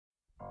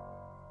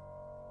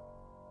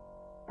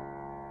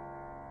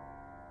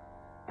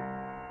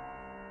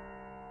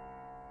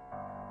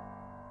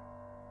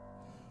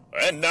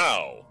And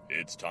now,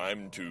 it's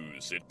time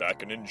to sit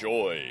back and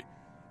enjoy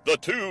the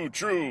Two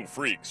True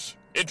Freaks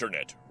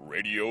Internet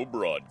Radio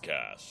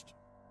Broadcast.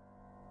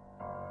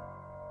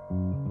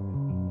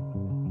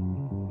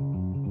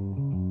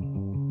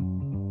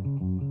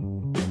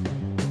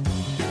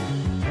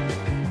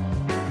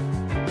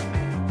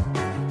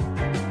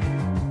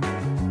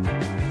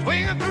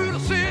 Swinging through the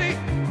city,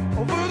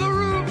 over the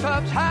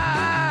rooftops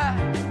high.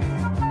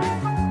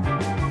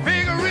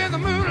 Figure in the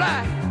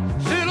moonlight,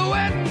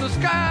 silhouette in the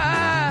sky.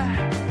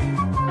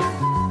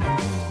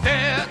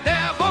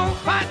 Daredevil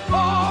fight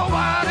for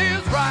what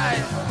is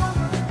right.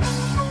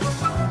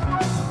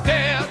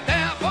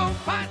 Daredevil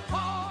fight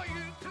for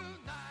you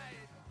tonight.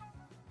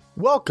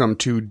 Welcome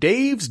to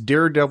Dave's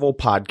Daredevil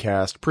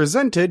podcast,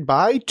 presented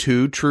by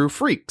Two True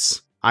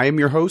Freaks. I am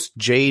your host,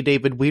 J.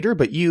 David Weeder,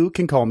 but you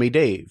can call me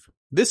Dave.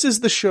 This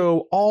is the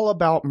show all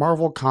about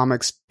Marvel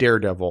Comics'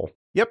 Daredevil.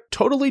 Yep,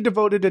 totally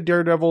devoted to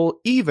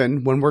Daredevil,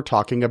 even when we're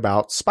talking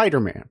about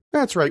Spider-Man.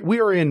 That's right, we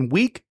are in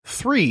week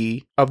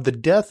 3 of The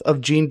Death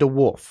of Jean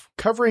DeWolff,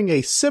 covering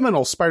a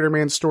seminal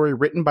Spider-Man story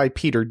written by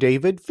Peter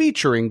David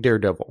featuring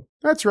Daredevil.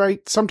 That's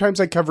right,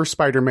 sometimes I cover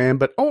Spider-Man,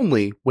 but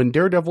only when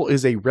Daredevil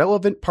is a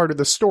relevant part of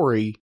the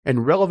story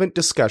and relevant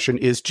discussion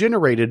is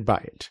generated by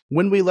it.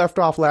 When we left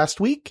off last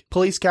week,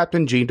 Police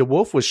Captain Jean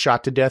DeWolff was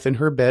shot to death in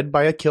her bed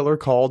by a killer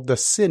called the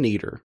Sin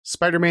Eater.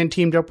 Spider-Man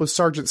teamed up with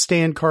Sergeant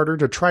Stan Carter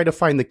to try to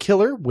find the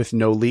killer with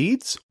no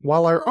leads,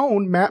 while our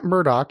own Matt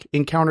Murdock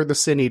encountered the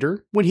Sin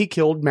Eater when he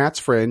killed Matt's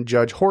friend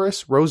Judge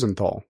Horace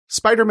Rosenthal.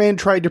 Spider-Man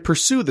tried to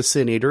pursue the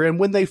Sin Eater, and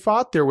when they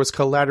fought, there was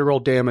collateral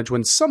damage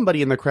when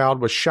somebody in the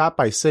crowd was shot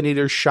by Sin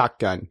Eater's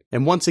shotgun,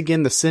 and once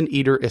again the Sin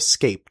Eater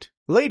escaped.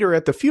 Later,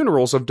 at the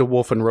funerals of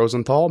DeWolff and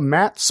Rosenthal,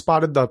 Matt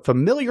spotted the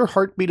familiar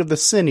heartbeat of the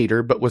Sin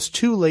Eater, but was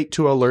too late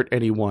to alert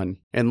anyone.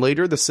 And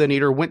later, the Sin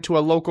Eater went to a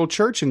local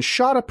church and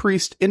shot a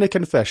priest in a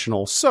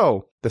confessional.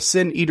 So, the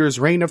Sin Eater's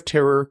reign of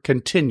terror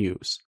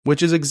continues.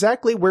 Which is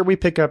exactly where we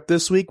pick up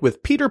this week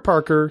with Peter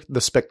Parker,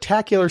 The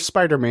Spectacular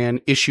Spider-Man,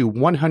 issue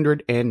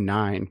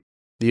 109.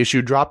 The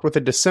issue dropped with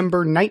a December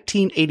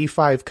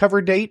 1985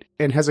 cover date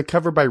and has a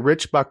cover by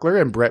Rich Buckler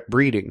and Brett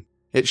Breeding.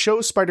 It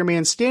shows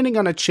Spider-Man standing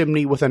on a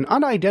chimney with an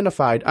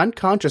unidentified,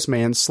 unconscious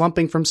man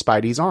slumping from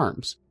Spidey's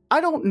arms. I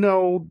don't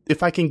know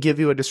if I can give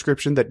you a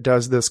description that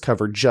does this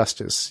cover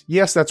justice.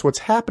 Yes, that's what's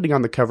happening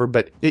on the cover,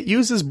 but it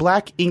uses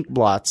black ink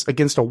blots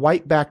against a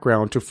white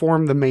background to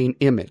form the main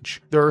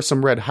image. There are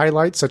some red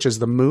highlights, such as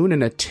the moon,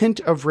 and a tint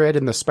of red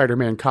in the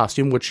Spider-Man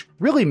costume, which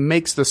really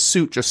makes the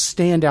suit just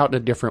stand out in a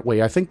different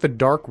way. I think the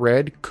dark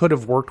red could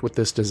have worked with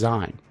this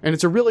design. And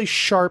it's a really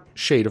sharp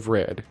shade of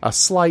red, a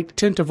slight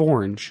tint of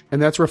orange,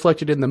 and that's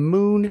reflected in the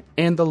moon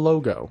and the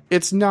logo.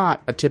 It's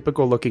not a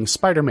typical looking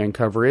Spider-Man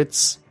cover,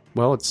 it's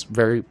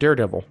very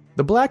Daredevil.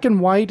 The black and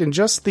white and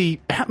just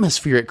the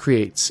atmosphere it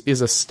creates is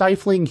a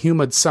stifling,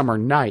 humid summer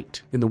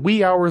night in the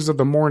wee hours of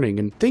the morning,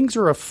 and things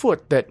are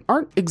afoot that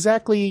aren't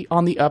exactly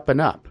on the up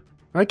and up.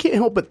 I can't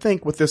help but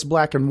think with this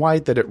black and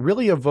white that it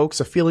really evokes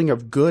a feeling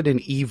of good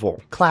and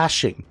evil,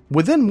 clashing,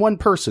 within one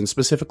person,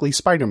 specifically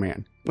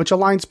Spider-Man, which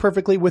aligns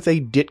perfectly with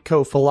a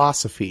Ditko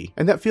philosophy,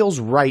 and that feels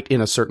right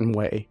in a certain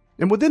way.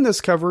 And within this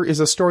cover is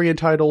a story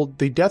entitled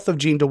The Death of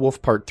Jean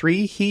DeWolff Part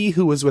 3, He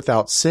Who Was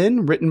Without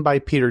Sin, written by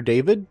Peter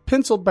David,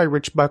 penciled by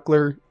Rich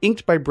Buckler,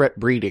 inked by Brett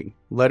Breeding.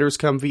 Letters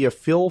come via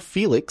Phil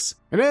Felix,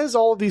 and as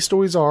all of these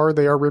stories are,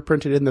 they are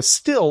reprinted in the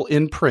still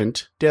in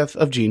print Death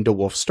of Jean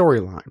DeWolff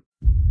storyline.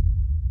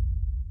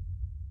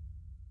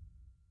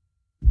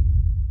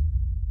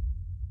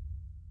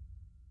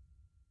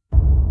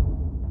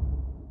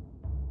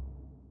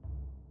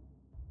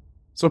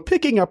 So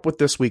picking up with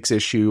this week's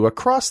issue,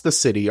 across the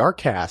city, our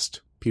cast,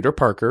 Peter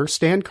Parker,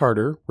 Stan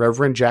Carter,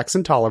 Reverend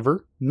Jackson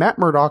Tolliver, Matt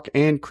Murdock,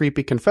 and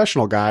Creepy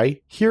Confessional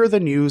Guy, hear the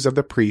news of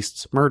the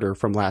priest's murder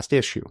from last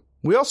issue.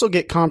 We also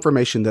get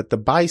confirmation that the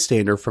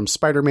bystander from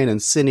Spider-Man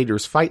and Sin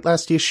Eater's fight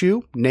last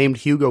issue, named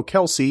Hugo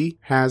Kelsey,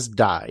 has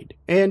died,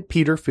 and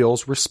Peter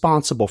feels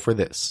responsible for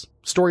this.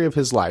 Story of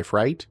his life,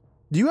 right?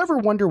 Do you ever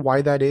wonder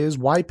why that is?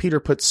 Why Peter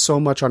puts so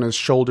much on his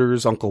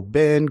shoulders? Uncle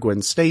Ben,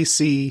 Gwen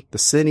Stacy, the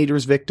Sin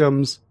Eater's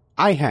victims?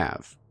 I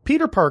have.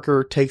 Peter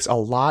Parker takes a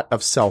lot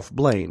of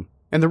self-blame,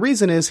 and the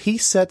reason is he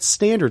sets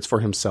standards for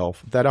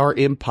himself that are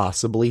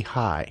impossibly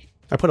high.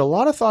 I put a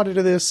lot of thought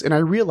into this, and I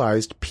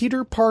realized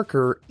Peter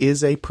Parker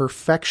is a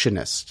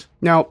perfectionist.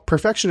 Now,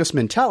 perfectionist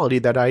mentality,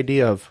 that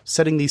idea of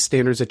setting these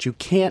standards that you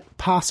can't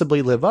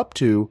possibly live up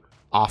to,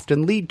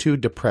 often lead to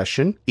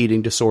depression,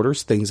 eating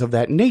disorders, things of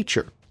that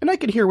nature. And I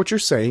can hear what you're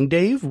saying,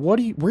 Dave. Where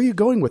are you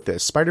going with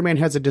this? Spider-Man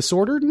has a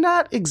disorder?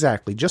 Not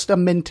exactly, just a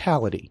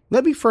mentality.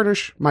 Let me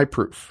furnish my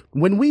proof.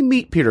 When we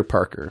meet Peter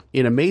Parker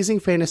in Amazing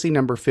Fantasy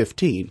number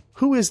 15,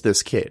 who is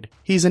this kid?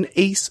 He's an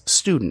ace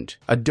student,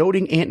 a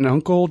doting aunt and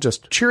uncle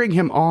just cheering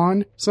him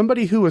on,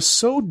 somebody who is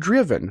so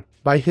driven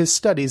by his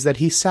studies that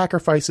he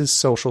sacrifices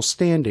social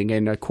standing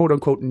and a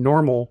quote-unquote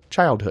normal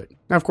childhood.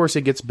 Now, of course,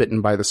 he gets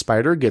bitten by the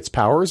spider, gets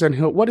powers, and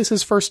what is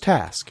his first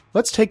task?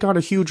 Let's take on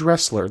a huge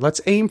wrestler. Let's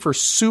aim for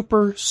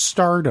super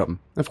stardom.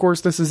 Of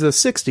course, this is the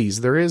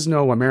 60s. There is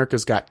no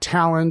America's Got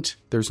Talent.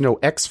 There's no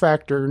X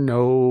Factor,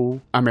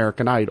 no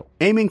American Idol.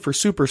 Aiming for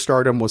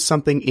superstardom was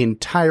something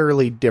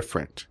entirely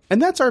different.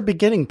 And that's our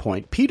beginning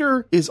point.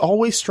 Peter is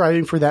always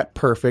striving for that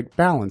perfect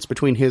balance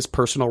between his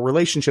personal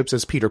relationships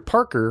as Peter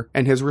Parker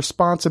and his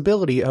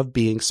responsibility of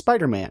being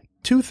Spider-Man.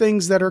 Two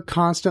things that are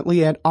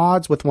constantly at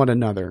odds with one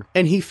another.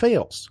 And he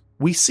fails.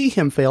 We see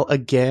him fail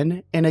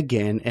again and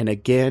again and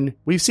again.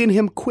 We've seen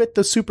him quit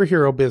the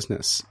superhero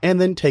business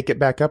and then take it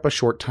back up a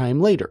short time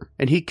later.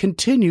 And he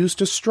continues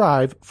to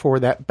strive for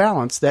that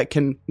balance that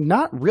can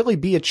not really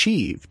be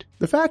achieved.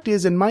 The fact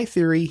is, in my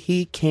theory,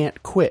 he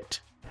can't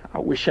quit. I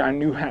wish I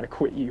knew how to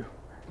quit you.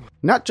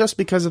 Not just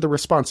because of the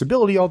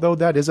responsibility, although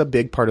that is a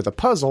big part of the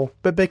puzzle,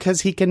 but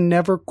because he can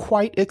never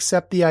quite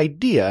accept the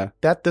idea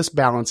that this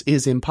balance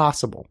is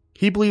impossible.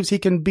 He believes he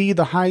can be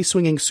the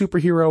high-swinging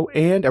superhero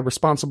and a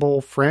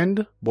responsible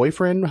friend,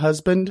 boyfriend,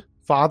 husband,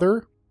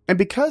 father. And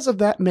because of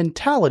that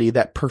mentality,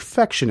 that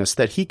perfectionist,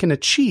 that he can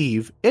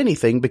achieve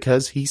anything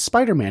because he's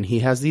Spider-Man. He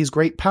has these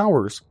great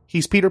powers.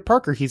 He's Peter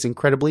Parker. He's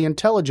incredibly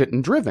intelligent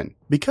and driven.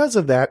 Because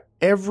of that,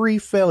 every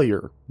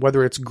failure,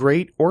 whether it's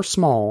great or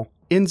small,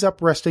 ends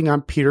up resting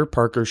on Peter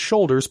Parker's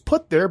shoulders,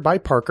 put there by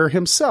Parker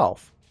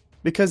himself.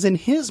 Because in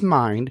his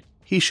mind,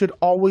 he should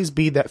always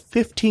be that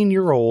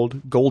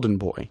 15-year-old golden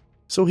boy.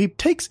 So he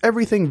takes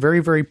everything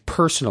very, very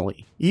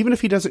personally. Even if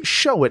he doesn't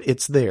show it,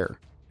 it's there.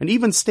 And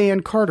even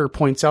Stan Carter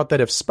points out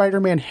that if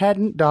Spider-Man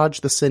hadn't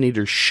dodged the Sin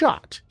Eater's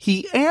shot,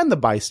 he and the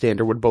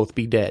bystander would both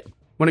be dead.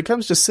 When it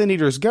comes to Sin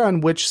Eater's gun,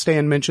 which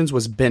Stan mentions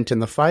was bent in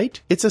the fight,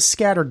 it's a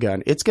scatter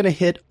gun. It's going to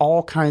hit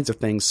all kinds of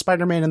things.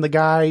 Spider-Man and the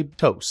guy,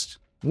 toast.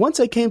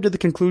 Once I came to the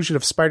conclusion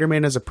of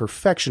Spider-Man as a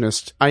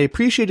perfectionist, I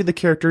appreciated the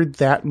character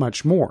that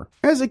much more.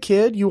 As a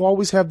kid, you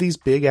always have these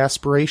big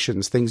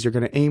aspirations, things you're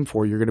going to aim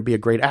for. You're going to be a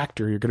great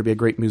actor. You're going to be a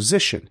great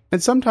musician.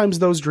 And sometimes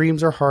those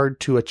dreams are hard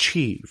to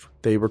achieve.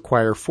 They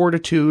require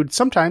fortitude,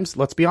 sometimes,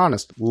 let's be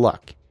honest,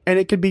 luck. And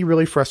it can be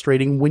really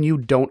frustrating when you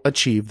don't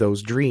achieve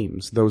those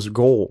dreams, those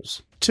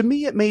goals. To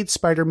me, it made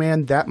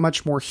Spider-Man that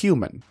much more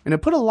human, and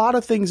it put a lot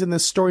of things in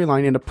this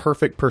storyline in a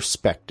perfect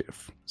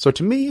perspective. So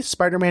to me,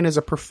 Spider-Man is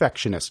a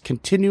perfectionist,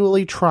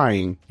 continually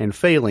trying and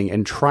failing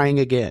and trying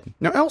again.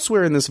 Now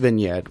elsewhere in this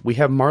vignette, we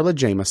have Marla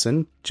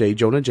Jameson, J.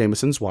 Jonah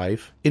Jameson's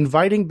wife,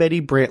 inviting Betty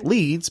Brant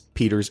Leeds,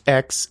 Peter's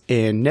ex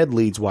and Ned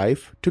Leeds'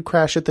 wife, to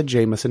crash at the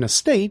Jameson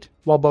estate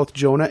while both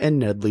Jonah and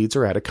Ned Leeds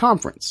are at a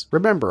conference.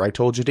 Remember, I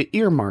told you to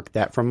earmark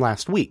that from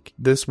last week.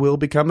 This will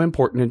become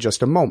important in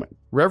just a moment.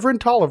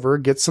 Reverend Tolliver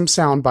gets some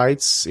sound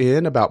bites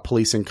in about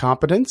police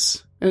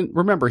incompetence. And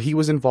remember, he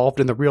was involved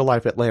in the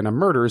real-life Atlanta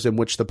murders in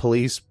which the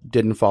police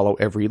didn't follow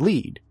every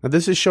lead. Now,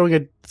 this is showing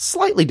a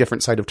slightly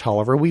different side of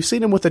Tolliver. We've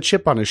seen him with a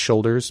chip on his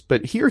shoulders,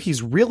 but here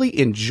he's really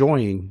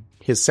enjoying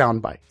his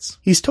sound bites.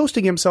 He's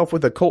toasting himself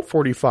with a Colt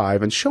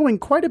 45 and showing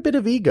quite a bit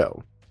of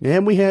ego.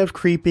 And we have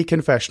creepy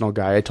confessional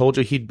guy. I told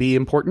you he'd be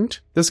important.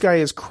 This guy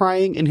is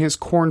crying in his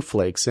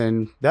cornflakes,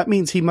 and that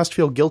means he must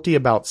feel guilty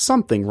about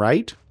something,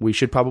 right? We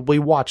should probably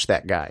watch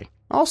that guy.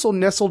 Also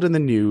nestled in the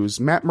news,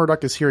 Matt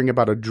Murdock is hearing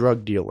about a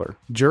drug dealer,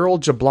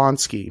 Gerald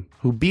Jablonski,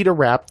 who beat a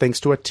rap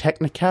thanks to a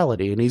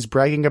technicality, and he's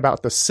bragging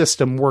about the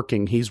system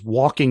working. He's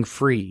walking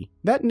free.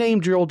 That name,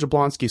 Gerald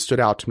Jablonski,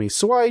 stood out to me,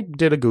 so I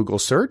did a Google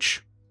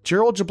search.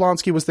 Gerald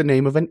Jablonski was the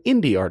name of an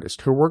indie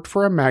artist who worked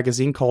for a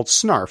magazine called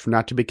Snarf,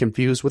 not to be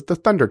confused with the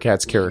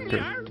Thundercats character.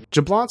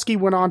 Jablonski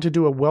went on to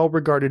do a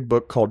well-regarded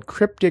book called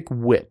Cryptic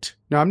Wit.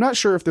 Now, I'm not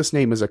sure if this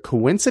name is a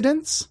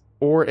coincidence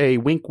or a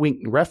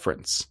wink-wink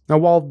reference. Now,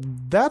 while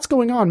that's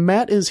going on,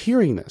 Matt is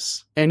hearing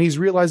this, and he's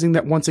realizing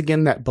that once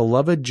again that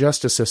beloved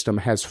justice system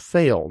has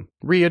failed,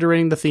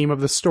 reiterating the theme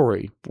of the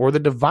story, or the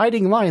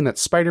dividing line that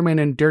Spider-Man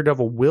and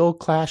Daredevil will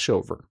clash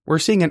over. We're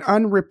seeing an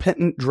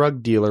unrepentant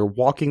drug dealer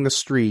walking the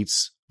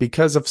streets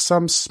because of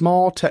some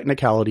small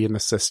technicality in the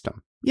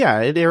system. Yeah,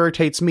 it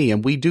irritates me,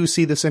 and we do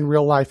see this in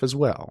real life as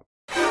well.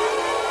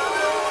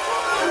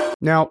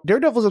 Now,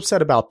 Daredevil's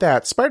upset about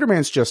that.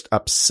 Spider-Man's just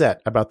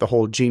upset about the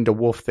whole Jean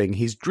DeWolff thing.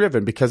 He's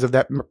driven because of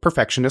that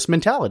perfectionist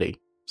mentality.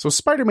 So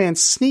Spider-Man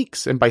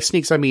sneaks, and by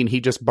sneaks I mean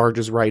he just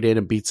barges right in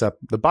and beats up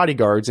the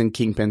bodyguards in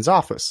Kingpin's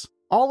office.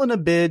 All in a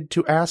bid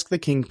to ask the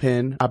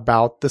Kingpin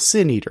about the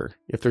Sin Eater,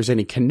 if there's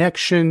any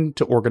connection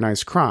to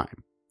organized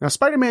crime. Now,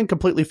 Spider-Man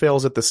completely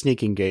fails at the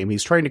sneaking game.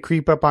 He's trying to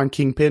creep up on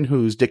Kingpin,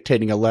 who's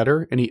dictating a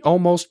letter, and he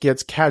almost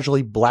gets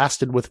casually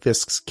blasted with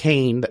Fisk's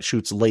cane that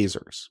shoots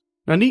lasers.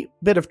 A neat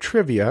bit of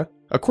trivia,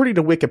 according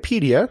to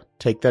Wikipedia,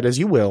 take that as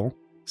you will,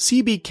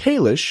 C.B.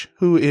 Kalish,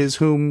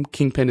 whom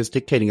Kingpin is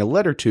dictating a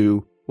letter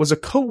to, was a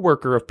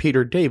co-worker of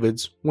Peter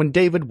David's when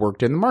David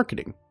worked in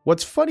marketing.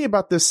 What's funny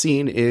about this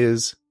scene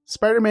is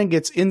Spider-Man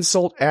gets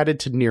insult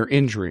added to near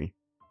injury,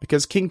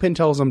 because Kingpin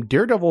tells him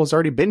Daredevil has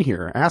already been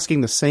here,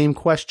 asking the same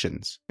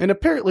questions. And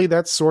apparently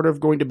that's sort of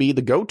going to be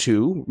the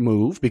go-to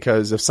move,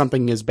 because if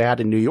something is bad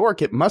in New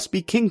York, it must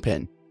be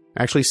Kingpin.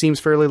 Actually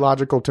seems fairly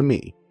logical to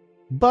me.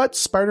 But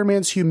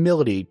Spider-Man's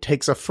humility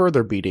takes a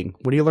further beating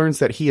when he learns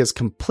that he is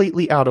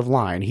completely out of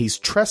line. He's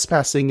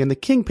trespassing and the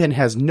Kingpin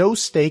has no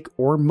stake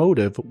or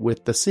motive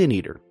with the Sin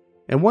Eater.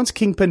 And once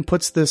Kingpin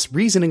puts this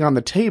reasoning on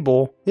the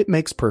table, it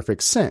makes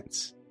perfect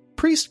sense.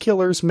 Priest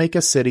killers make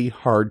a city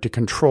hard to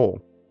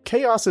control.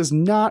 Chaos is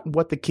not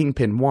what the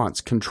Kingpin wants.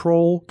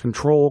 Control,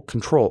 control,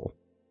 control.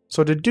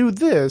 So to do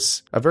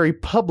this, a very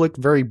public,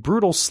 very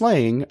brutal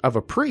slaying of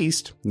a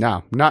priest,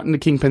 not in the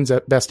Kingpin's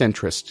best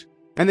interest.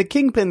 And the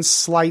Kingpin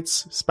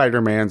slights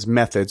Spider-Man's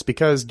methods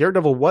because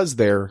Daredevil was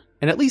there,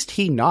 and at least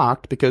he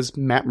knocked because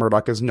Matt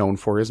Murdock is known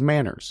for his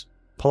manners.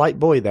 Polite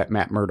boy, that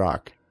Matt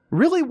Murdock.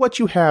 Really what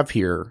you have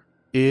here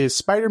is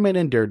Spider-Man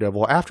and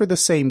Daredevil after the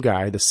same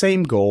guy, the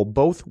same goal,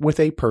 both with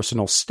a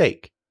personal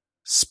stake.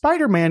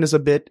 Spider-Man is a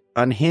bit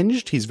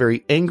unhinged, he's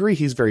very angry,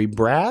 he's very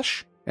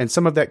brash, and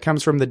some of that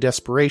comes from the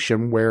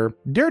desperation where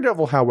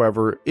Daredevil,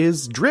 however,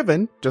 is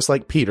driven, just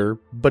like Peter,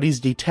 but he's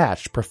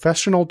detached.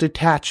 Professional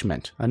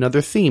detachment,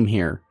 another theme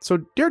here. So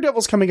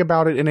Daredevil's coming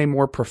about it in a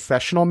more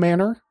professional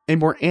manner, a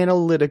more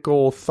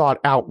analytical,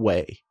 thought-out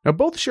way. Now,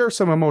 both share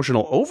some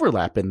emotional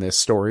overlap in this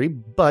story,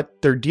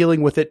 but they're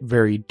dealing with it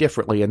very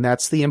differently, and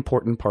that's the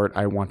important part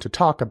I want to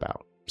talk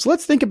about. So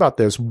let's think about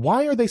this.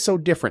 Why are they so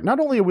different? Not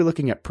only are we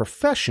looking at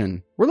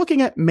profession, we're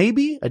looking at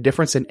maybe a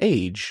difference in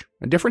age,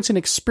 a difference in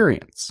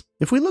experience.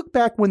 If we look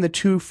back when the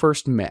two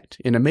first met,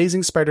 in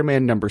Amazing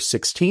Spider-Man number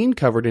 16,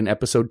 covered in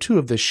episode 2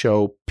 of this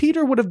show,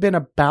 Peter would have been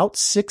about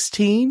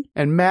 16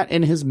 and Matt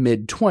in his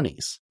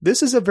mid-20s.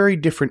 This is a very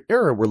different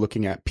era we're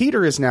looking at.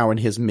 Peter is now in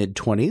his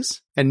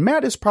mid-20s, and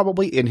Matt is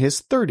probably in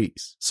his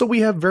 30s. So we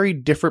have very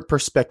different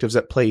perspectives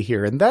at play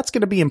here, and that's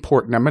going to be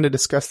important. I'm going to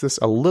discuss this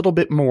a little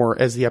bit more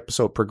as the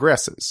episode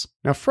progresses.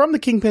 Now, from the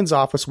Kingpin's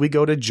office, we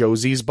go to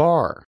Josie's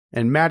bar.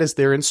 And Matt is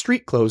there in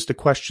street clothes to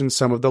question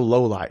some of the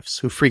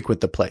lowlifes who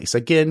frequent the place.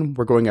 Again,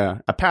 we're going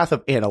a path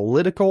of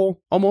analytical,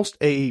 almost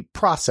a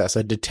process,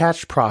 a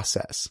detached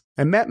process.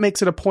 And Matt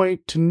makes it a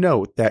point to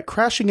note that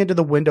crashing into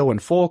the window in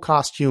full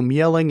costume,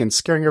 yelling and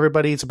scaring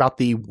everybody is about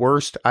the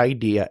worst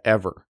idea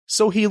ever.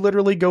 So he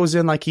literally goes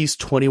in like he's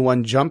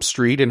 21 Jump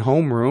Street in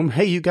homeroom.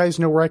 Hey, you guys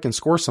know where I can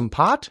score some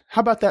pot?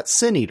 How about that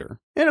Sin Eater?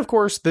 And of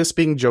course, this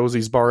being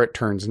Josie's bar, it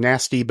turns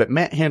nasty, but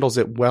Matt handles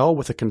it well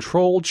with a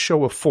controlled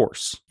show of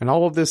force. And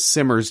all of this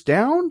simmers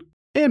down,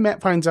 and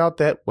Matt finds out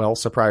that, well,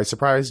 surprise,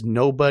 surprise,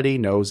 nobody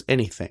knows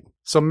anything.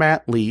 So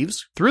Matt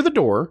leaves through the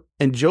door,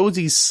 and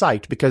Josie's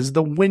psyched because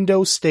the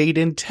window stayed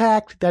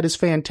intact. That is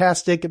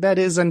fantastic. That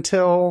is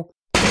until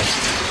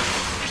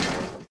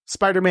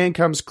Spider-Man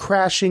comes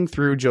crashing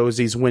through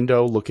Josie's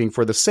window looking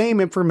for the same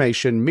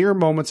information mere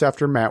moments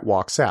after Matt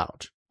walks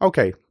out.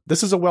 Okay,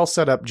 this is a well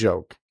set up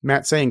joke.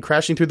 Matt saying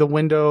crashing through the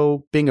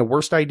window being a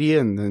worst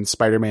idea and then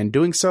Spider-Man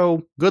doing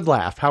so, good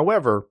laugh.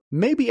 However,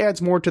 maybe adds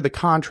more to the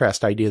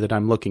contrast idea that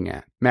I'm looking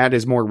at. Matt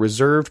is more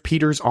reserved,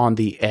 Peter's on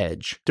the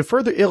edge. To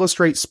further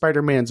illustrate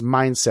Spider-Man's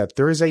mindset,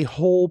 there is a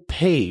whole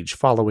page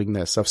following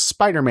this of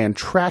Spider-Man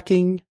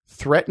tracking,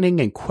 threatening,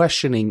 and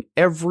questioning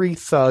every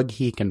thug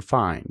he can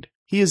find.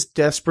 He is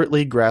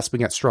desperately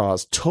grasping at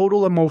straws,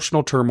 total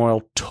emotional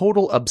turmoil,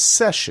 total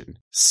obsession.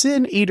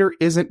 Sin Eater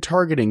isn't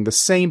targeting the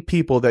same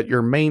people that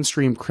your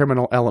mainstream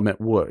criminal element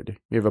would.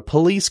 You have a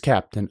police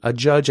captain, a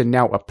judge, and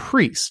now a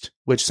priest,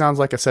 which sounds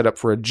like a setup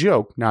for a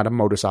joke, not a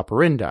modus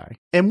operandi.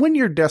 And when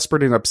you're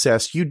desperate and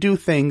obsessed, you do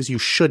things you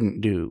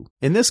shouldn't do.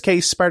 In this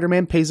case,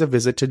 Spider-Man pays a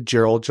visit to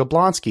Gerald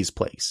Jablonski's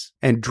place,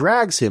 and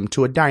drags him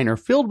to a diner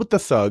filled with the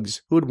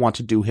thugs who would want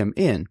to do him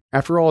in.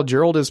 After all,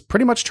 Gerald is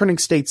pretty much turning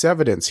state's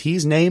evidence.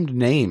 He's named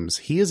names.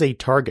 He is a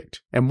target.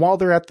 And while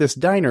they're at this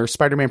diner,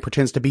 Spider-Man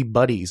pretends to be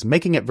buddies,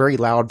 making it very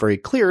loud, very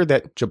clear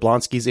that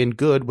Jablonski's in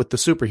good with the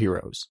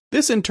superheroes.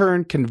 This in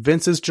turn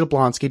convinces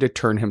Jablonski to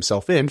turn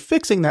himself in,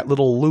 fixing that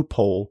little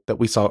loophole that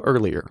we saw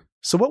earlier.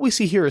 So what we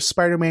see here is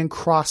Spider-Man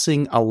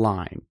crossing a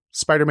line.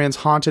 Spider-Man's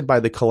haunted by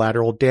the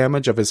collateral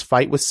damage of his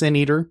fight with Sin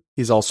Eater.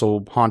 He's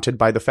also haunted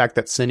by the fact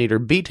that Sin Eater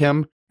beat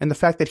him, and the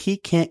fact that he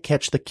can't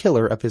catch the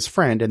killer of his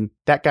friend, and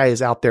that guy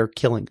is out there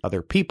killing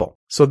other people.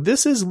 So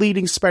this is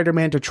leading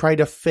Spider-Man to try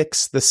to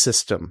fix the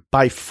system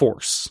by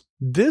force.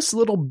 This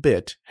little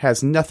bit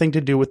has nothing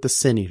to do with the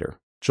Sin Eater.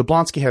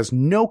 Jablonski has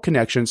no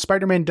connection.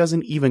 Spider-Man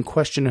doesn't even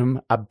question him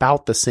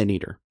about the Sin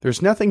Eater.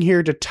 There's nothing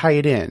here to tie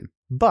it in.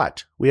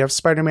 But we have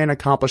Spider-Man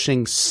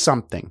accomplishing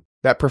something.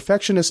 That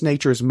perfectionist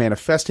nature is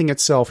manifesting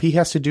itself. He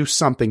has to do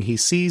something. He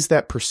sees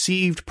that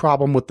perceived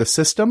problem with the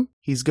system.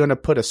 He's going to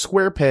put a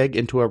square peg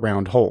into a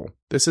round hole.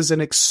 This is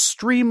an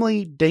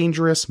extremely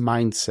dangerous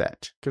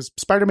mindset, because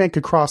Spider-Man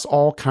could cross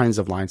all kinds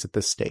of lines at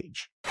this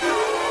stage.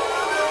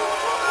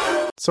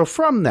 So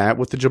from that,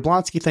 with the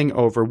Jablonski thing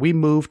over, we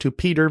move to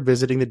Peter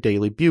visiting the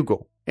Daily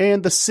Bugle.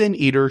 And the Sin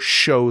Eater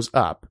shows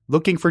up,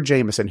 looking for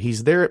Jameson.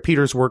 He's there at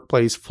Peter's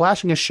workplace,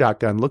 flashing a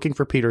shotgun, looking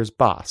for Peter's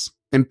boss.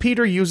 And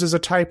Peter uses a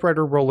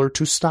typewriter roller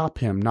to stop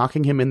him,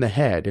 knocking him in the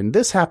head. And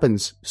this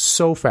happens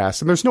so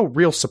fast, and there's no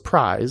real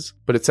surprise,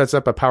 but it sets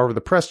up a power of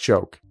the press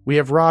joke. We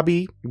have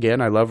Robbie.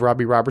 Again, I love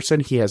Robbie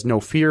Robertson. He has no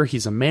fear.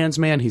 He's a man's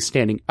man. He's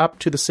standing up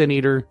to the Sin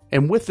Eater.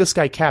 And with this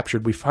guy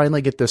captured, we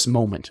finally get this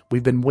moment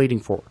we've been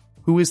waiting for.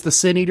 Who is the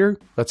Sin Eater?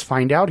 Let's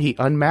find out. He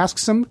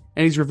unmasks him,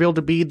 and he's revealed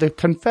to be the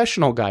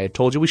confessional guy. I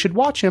told you we should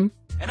watch him.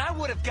 And I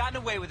would have gotten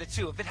away with it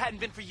too if it hadn't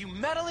been for you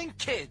meddling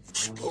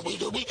kids.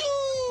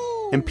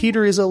 And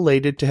Peter is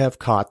elated to have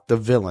caught the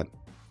villain.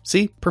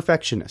 See?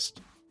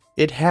 Perfectionist.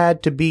 It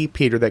had to be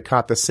Peter that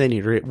caught the Sin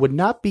Eater. It would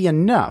not be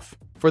enough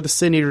for the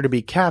Sin Eater to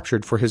be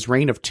captured, for his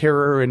reign of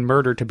terror and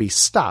murder to be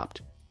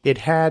stopped. It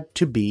had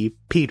to be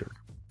Peter.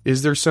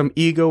 Is there some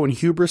ego and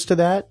hubris to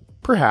that?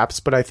 Perhaps,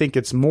 but I think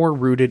it's more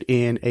rooted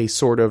in a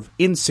sort of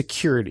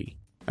insecurity.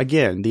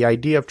 Again, the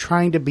idea of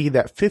trying to be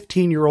that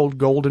 15-year-old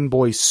golden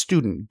boy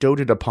student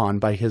doted upon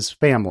by his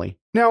family.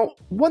 Now,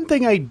 one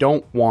thing I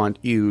don't want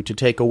you to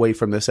take away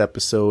from this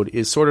episode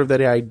is sort of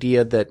that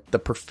idea that the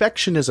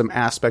perfectionism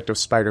aspect of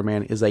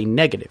Spider-Man is a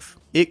negative.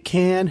 It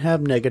can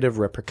have negative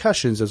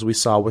repercussions, as we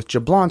saw with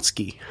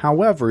Jablonski.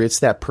 However, it's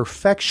that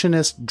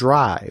perfectionist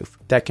drive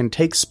that can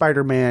take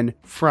Spider-Man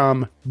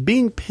from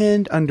being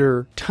pinned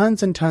under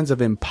tons and tons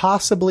of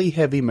impossibly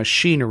heavy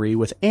machinery,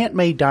 with Aunt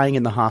May dying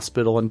in the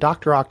hospital and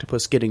Dr.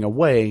 Octopus getting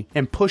away,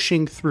 and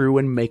pushing through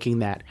and making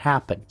that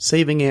happen.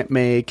 Saving Aunt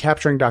May,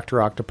 capturing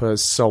Dr.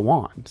 Octopus, so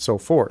on, so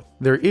forth.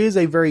 There is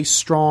a very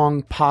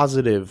strong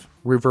positive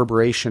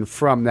reverberation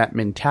from that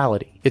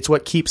mentality. It's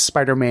what keeps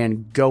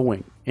Spider-Man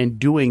going and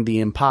doing the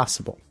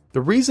impossible.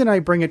 The reason I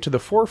bring it to the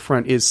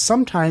forefront is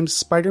sometimes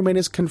Spider-Man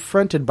is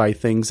confronted by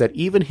things that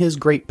even his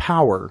great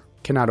power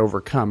cannot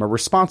overcome, a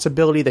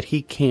responsibility that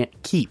he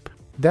can't keep.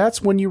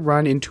 That's when you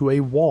run into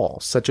a wall,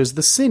 such as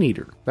the Sin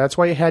Eater. That's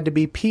why it had to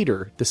be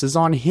Peter. This is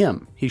on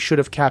him. He should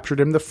have captured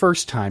him the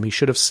first time. He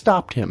should have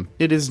stopped him.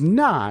 It is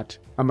not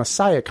a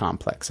Messiah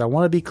complex. I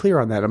want to be clear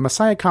on that. A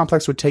Messiah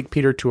complex would take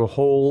Peter to a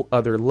whole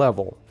other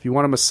level. If you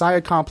want a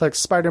Messiah complex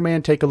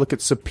Spider-Man, take a look at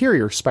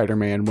Superior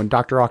Spider-Man when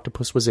Dr.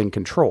 Octopus was in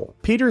control.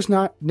 Peter's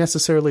not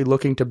necessarily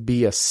looking to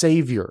be a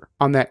savior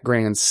on that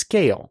grand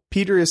scale.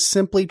 Peter is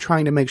simply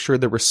trying to make sure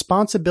the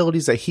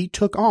responsibilities that he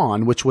took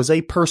on, which was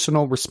a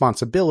personal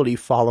responsibility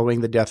following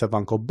the death of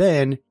Uncle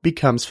Ben,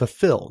 becomes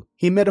fulfilled.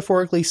 He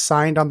metaphorically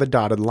signed on the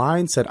dotted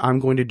line, said, I'm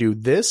going to do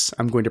this,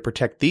 I'm going to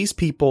protect these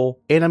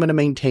people, and I'm going to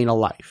maintain a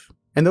life.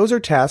 And those are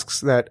tasks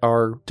that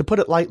are, to put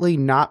it lightly,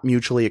 not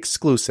mutually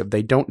exclusive.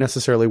 They don't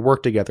necessarily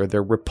work together.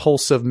 They're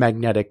repulsive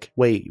magnetic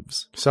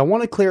waves. So I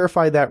want to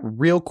clarify that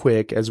real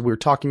quick as we're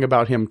talking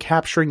about him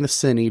capturing the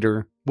Sin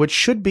Eater, which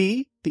should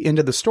be the end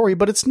of the story,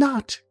 but it's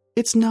not.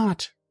 It's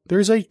not.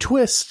 There's a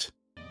twist.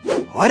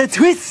 What a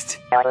twist!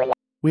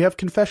 We have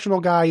Confessional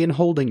Guy in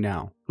holding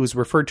now, who's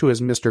referred to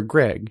as Mr.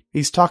 Greg.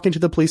 He's talking to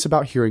the police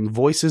about hearing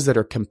voices that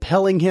are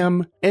compelling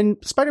him, and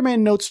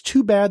Spider-Man notes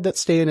too bad that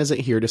Stan isn't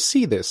here to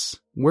see this.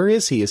 Where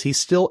is he? Is he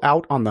still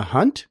out on the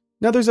hunt?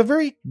 Now there's a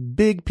very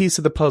big piece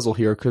of the puzzle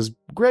here, because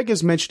Greg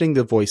is mentioning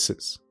the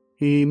voices.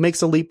 He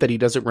makes a leap that he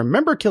doesn't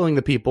remember killing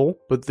the people,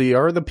 but they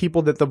are the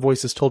people that the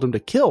voices told him to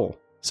kill.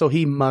 So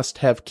he must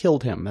have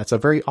killed him. That's a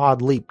very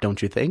odd leap,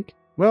 don't you think?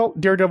 Well,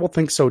 Daredevil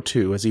thinks so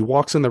too, as he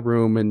walks in the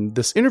room, and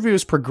this interview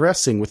is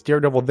progressing with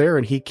Daredevil there,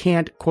 and he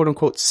can't,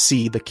 quote-unquote,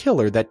 see the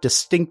killer, that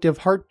distinctive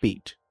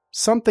heartbeat.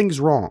 Something's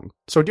wrong.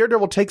 So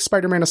Daredevil takes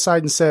Spider-Man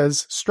aside and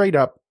says, straight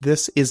up,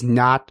 this is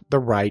not the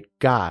right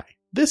guy.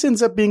 This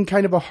ends up being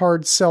kind of a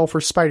hard sell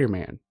for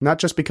Spider-Man, not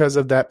just because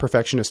of that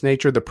perfectionist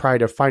nature, the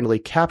pride of finally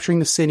capturing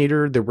the Sin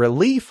Eater, the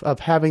relief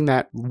of having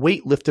that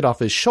weight lifted off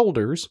his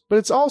shoulders, but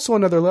it's also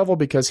another level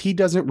because he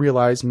doesn't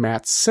realize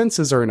Matt's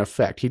senses are in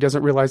effect. He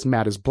doesn't realize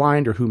Matt is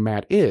blind or who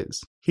Matt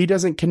is. He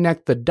doesn't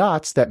connect the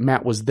dots that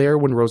Matt was there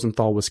when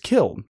Rosenthal was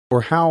killed,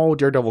 or how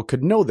Daredevil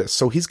could know this,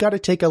 so he's got to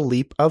take a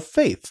leap of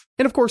faith.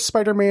 And of course,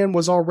 Spider-Man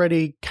was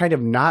already kind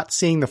of not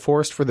seeing the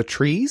forest for the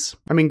trees.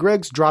 I mean,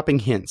 Greg's dropping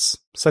hints,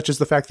 such as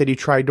the fact that he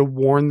tried to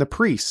warn the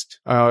priest,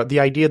 the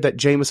idea that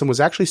Jameson was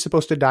actually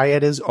supposed to die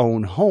at his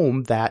own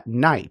home that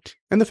night,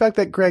 and the fact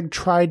that Greg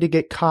tried to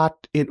get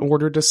caught in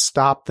order to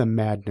stop the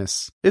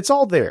madness. It's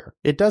all there.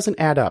 It doesn't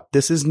add up.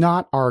 This is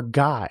not our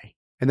guy.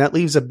 And that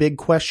leaves a big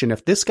question.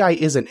 If this guy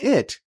isn't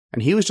it,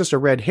 and he was just a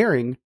red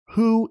herring,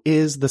 who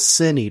is the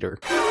Sin Eater?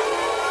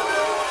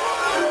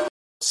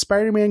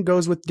 Spider-Man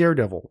goes with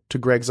Daredevil to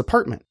Greg's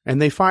apartment,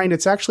 and they find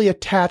it's actually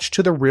attached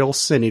to the real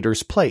Sin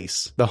Eater's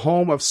place, the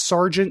home of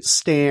Sergeant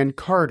Stan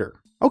Carter.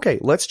 Okay,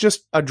 let's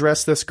just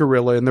address this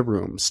gorilla in the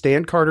room.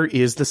 Stan Carter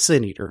is the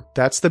Sin Eater.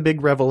 That's the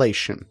big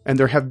revelation, and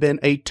there have been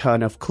a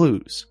ton of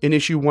clues. In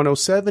issue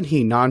 107,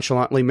 he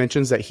nonchalantly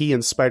mentions that he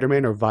and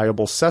Spider-Man are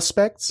viable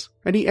suspects,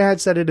 and he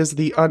adds that it is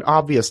the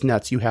unobvious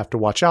nuts you have to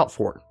watch out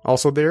for.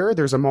 Also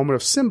there's a moment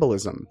of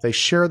symbolism. They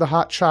share the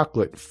hot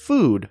chocolate,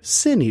 food,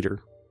 Sin Eater.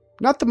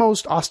 Not the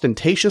most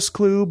ostentatious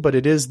clue, but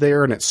it is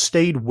there, and it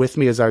stayed with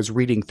me as I was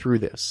reading through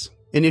this.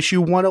 In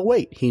issue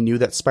 108, he knew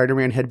that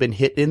Spider-Man had been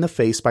hit in the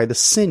face by the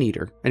Sin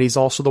Eater, and he's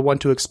also the one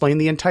to explain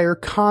the entire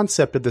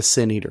concept of the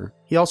Sin Eater.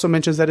 He also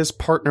mentions that his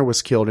partner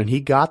was killed, and he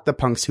got the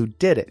punks who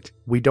did it.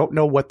 We don't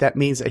know what that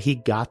means that he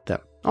got them.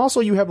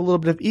 Also, you have a little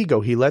bit of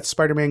ego. He let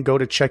Spider-Man go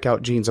to check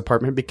out Jean's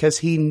apartment because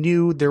he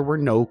knew there were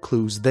no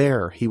clues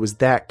there. He was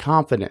that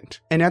confident.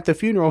 And at the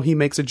funeral, he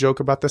makes a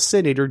joke about the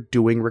Sin Eater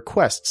doing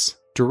requests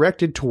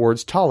directed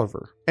towards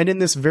Tolliver. And in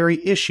this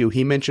very issue,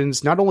 he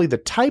mentions not only the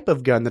type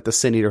of gun that the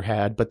Sin Eater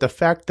had, but the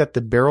fact that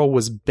the barrel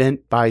was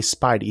bent by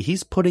Spidey.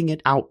 He's putting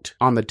it out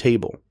on the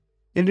table.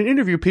 In an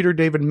interview, Peter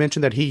David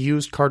mentioned that he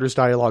used Carter's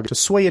dialogue to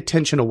sway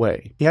attention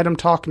away. He had him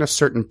talk in a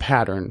certain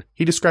pattern.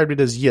 He described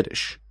it as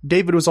Yiddish.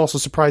 David was also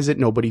surprised that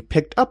nobody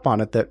picked up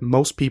on it, that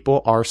most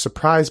people are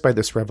surprised by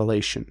this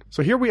revelation.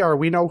 So here we are,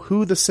 we know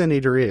who the Sin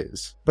Eater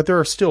is. But there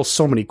are still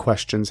so many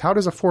questions. How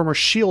does a former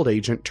S.H.I.E.L.D.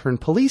 agent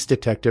turned police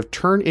detective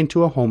turn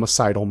into a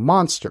homicidal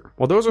monster?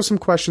 Well, those are some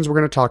questions we're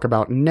going to talk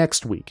about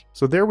next week.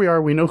 So there we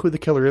are, we know who the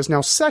killer is. Now,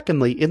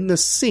 secondly, in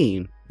this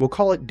scene, we'll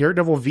call it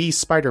Daredevil v.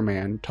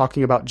 Spider-Man,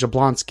 talking about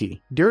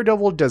Jablonski.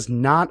 Daredevil does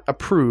not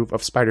approve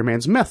of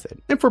Spider-Man's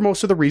method. And for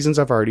most of the reasons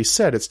I've already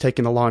said, it's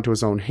taken the law into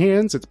his own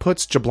hands, it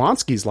puts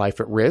Jablonski's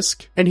life at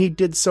risk, and he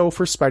did so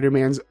for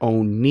Spider-Man's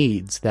own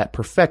needs, that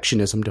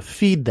perfectionism to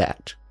feed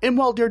that. And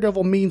while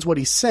Daredevil means what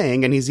he's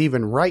saying, and he's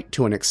even right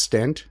to an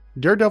extent,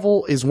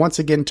 Daredevil is once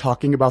again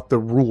talking about the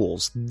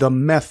rules, the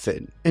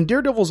method. And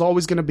Daredevil's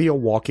always going to be a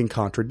walking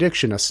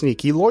contradiction, a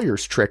sneaky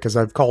lawyer's trick, as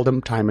I've called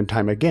him time and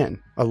time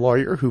again. A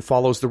lawyer who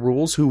follows the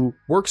rules, who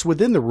works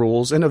within the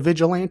rules, and a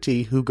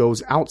vigilante who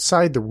goes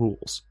outside the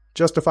rules,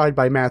 justified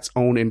by Matt's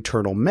own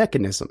internal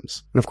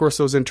mechanisms. And of course,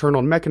 those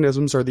internal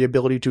mechanisms are the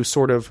ability to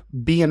sort of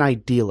be an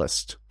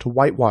idealist, to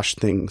whitewash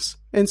things.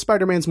 And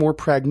Spider-Man's more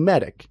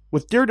pragmatic.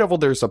 With Daredevil,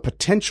 there's a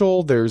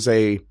potential, there's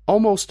a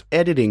almost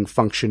editing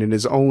function in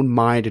his own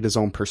mind and his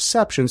own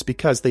perceptions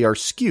because they are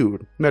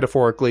skewed,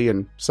 metaphorically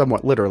and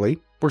somewhat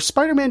literally, where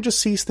Spider-Man just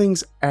sees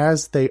things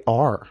as they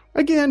are.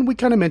 Again, we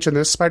kind of mentioned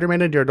this,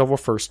 Spider-Man and Daredevil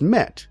first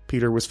met.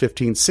 Peter was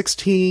 15,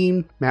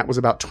 16, Matt was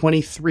about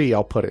 23,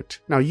 I'll put it.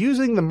 Now,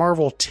 using the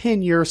Marvel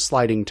 10-year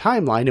sliding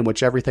timeline in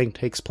which everything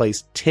takes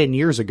place 10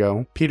 years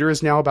ago, Peter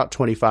is now about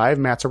 25,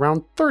 Matt's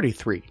around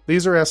 33.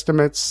 These are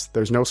estimates,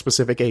 there's no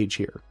specific age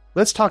here.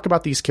 Let's talk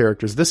about these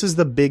characters. This is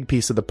the big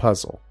piece of the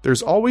puzzle.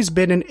 There's always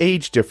been an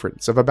age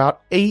difference of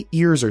about 8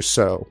 years or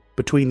so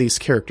between these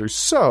characters.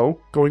 So,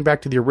 going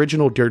back to the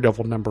original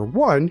Daredevil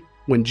 #1,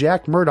 when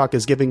Jack Murdock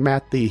is giving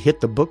Matt the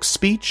hit the book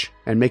speech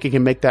and making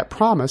him make that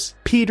promise,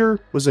 Peter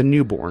was a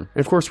newborn.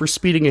 And of course, we're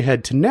speeding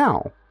ahead to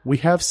now. We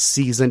have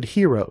seasoned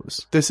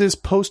heroes. This is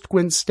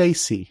post-Gwen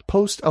Stacy,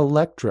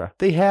 post-Elektra.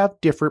 They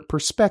have different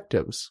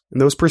perspectives.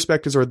 And those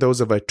perspectives are those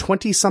of a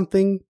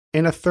 20-something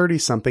and a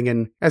 30-something.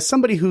 And as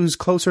somebody who's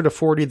closer to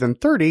 40 than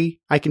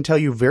 30, I can tell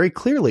you very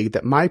clearly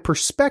that my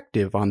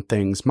perspective on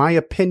things, my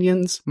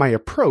opinions, my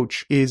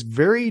approach is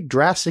very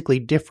drastically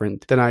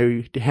different than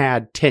I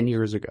had 10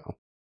 years ago.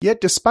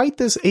 Yet despite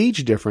this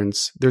age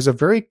difference, there's a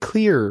very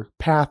clear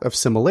path of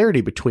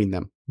similarity between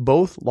them.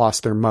 Both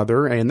lost their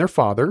mother and their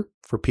father.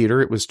 For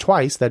Peter, it was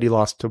twice that he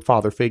lost a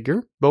father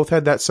figure. Both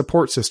had that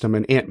support system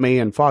in Aunt May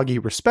and Foggy,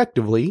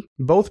 respectively.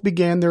 Both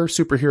began their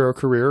superhero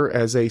career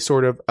as a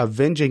sort of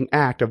avenging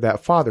act of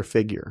that father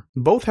figure.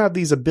 Both have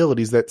these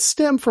abilities that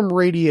stem from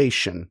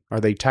radiation.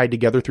 Are they tied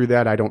together through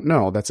that? I don't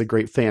know. That's a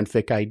great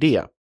fanfic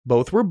idea.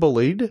 Both were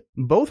bullied.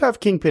 Both have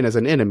Kingpin as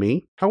an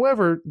enemy.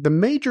 However, the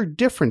major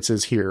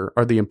differences here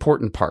are the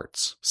important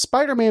parts.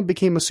 Spider-Man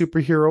became a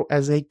superhero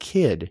as a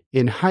kid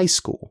in high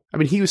school. I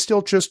mean, he was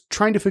still just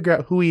trying to figure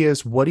out who he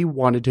is, what he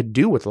wanted to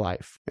do with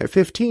life. At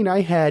 15,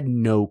 I had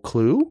no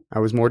clue. I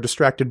was more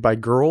distracted by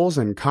girls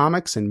and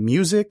comics and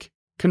music.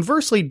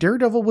 Conversely,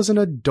 Daredevil was an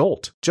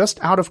adult,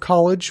 just out of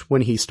college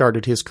when he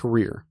started his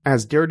career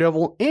as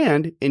Daredevil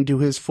and into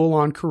his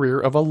full-on career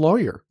of a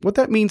lawyer. What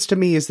that means to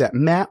me is that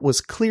Matt was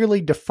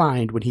clearly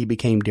defined when he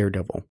became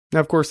Daredevil.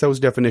 Now, of course, those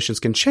definitions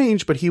can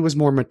change, but he was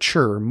more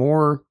mature,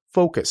 more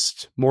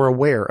focused, more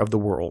aware of the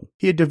world.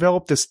 He had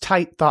developed this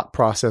tight thought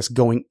process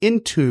going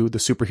into the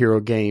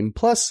superhero game,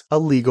 plus a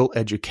legal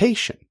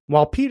education.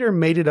 While Peter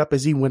made it up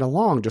as he went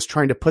along, just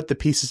trying to put the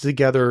pieces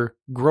together,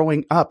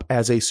 growing up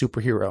as a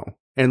superhero.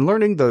 And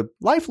learning the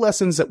life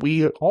lessons that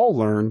we all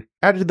learn,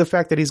 added to the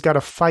fact that he's got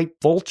to fight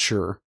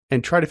Vulture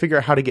and try to figure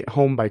out how to get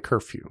home by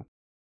curfew.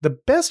 The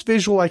best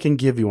visual I can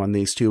give you on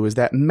these two is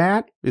that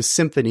Matt is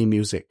symphony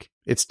music.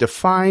 It's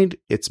defined,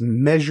 it's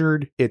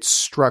measured, it's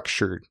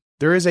structured.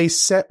 There is a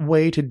set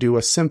way to do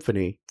a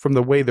symphony, from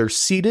the way they're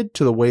seated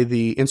to the way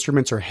the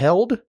instruments are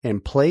held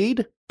and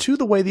played, to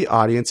the way the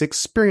audience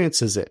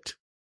experiences it.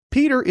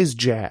 Peter is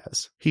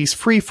jazz. He's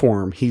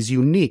freeform, he's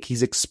unique,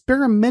 he's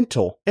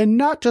experimental, and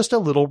not just a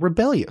little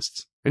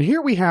rebellious. And here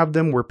we have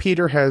them where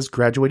Peter has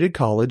graduated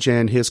college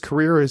and his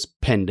career is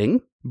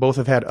pending. Both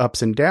have had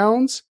ups and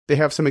downs. They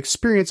have some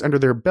experience under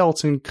their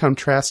belts in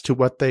contrast to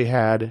what they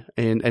had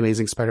in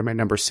Amazing Spider-Man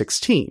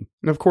 #16.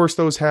 And of course,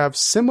 those have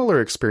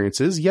similar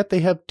experiences, yet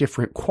they have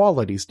different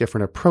qualities,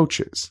 different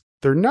approaches.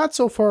 They're not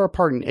so far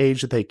apart in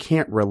age that they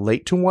can't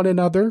relate to one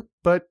another,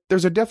 but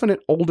there's a definite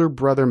older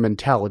brother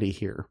mentality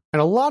here.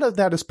 And a lot of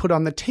that is put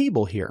on the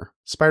table here.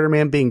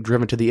 Spider-Man being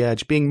driven to the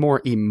edge, being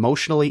more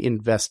emotionally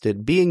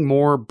invested, being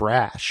more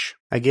brash.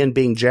 Again,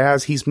 being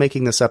jazz, he's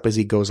making this up as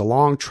he goes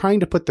along, trying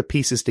to put the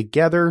pieces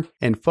together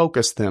and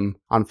focus them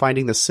on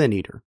finding the Sin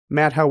Eater.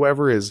 Matt,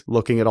 however, is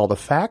looking at all the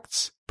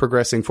facts,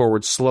 progressing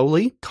forward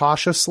slowly,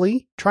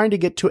 cautiously, trying to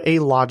get to a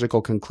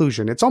logical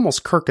conclusion. It's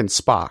almost Kirk and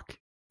Spock.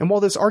 And while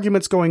this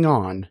argument's going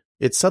on,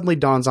 it suddenly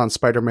dawns on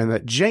Spider-Man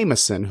that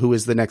Jameson, who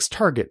is the next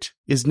target,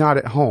 is not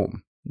at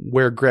home.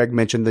 where Greg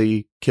mentioned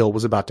the kill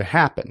was about to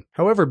happen.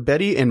 However,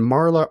 Betty and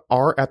Marla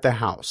are at the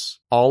house,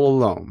 all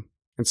alone.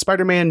 And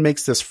Spider-Man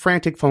makes this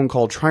frantic phone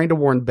call trying to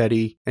warn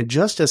Betty, and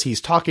just as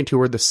he's talking to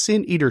her, the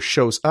Sin Eater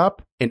shows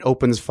up and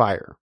opens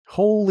fire.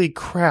 Holy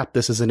crap,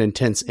 this is an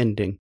intense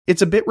ending.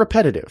 It's a bit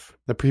repetitive.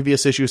 The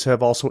previous issues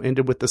have also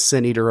ended with the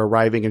Sin Eater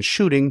arriving and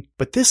shooting,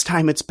 but this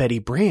time it's Betty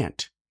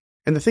Brant.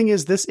 And the thing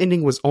is, this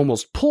ending was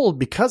almost pulled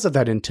because of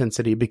that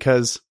intensity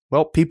because,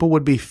 well, people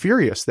would be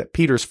furious that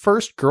Peter's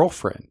first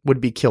girlfriend would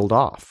be killed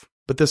off.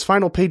 But this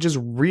final page is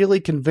really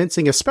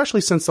convincing,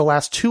 especially since the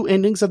last 2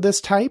 endings of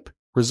this type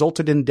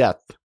resulted in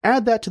death.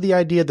 Add that to the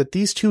idea that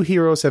these 2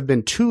 heroes have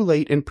been too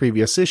late in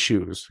previous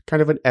issues,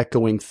 kind of an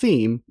echoing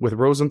theme. With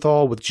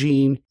Rosenthal, with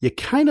Jean, you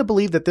kind of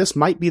believe that this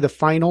might be the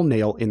final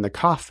nail in the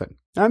coffin.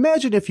 Now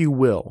imagine, if you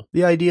will,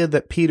 the idea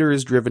that Peter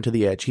is driven to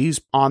the edge. He's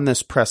on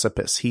this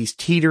precipice. He's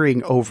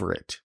teetering over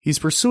it. He's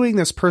pursuing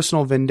this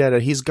personal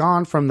vendetta. He's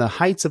gone from the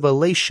heights of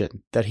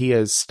elation that he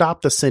has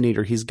stopped the Sin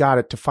Eater. He's got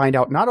it to find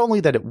out not only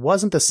that it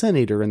wasn't the Sin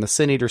Eater and the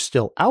Sin Eater's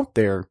still out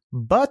there,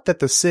 but that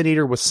the Sin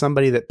Eater was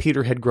somebody that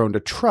Peter had grown to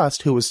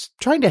trust who was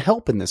trying to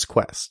help in this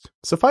quest.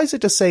 Suffice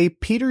it to say,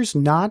 Peter's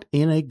not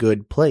in a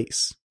good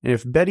place. And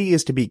if Betty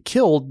is to be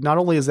killed, not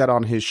only is that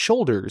on his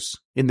shoulders,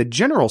 in the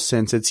general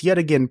sense, it's yet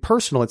again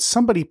personal. It's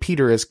somebody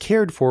Peter has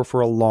cared for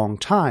a long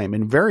time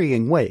in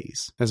varying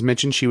ways. As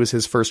mentioned, she was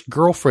his first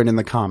girlfriend in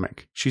the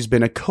comic. She's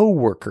been a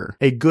co-worker,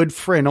 a good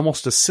friend,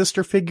 almost a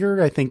sister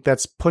figure. I think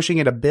that's pushing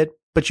it a bit,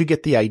 but you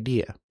get the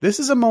idea. This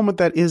is a moment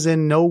that is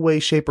in no way,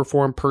 shape, or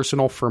form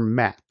personal for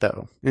Matt,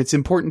 though. And it's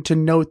important to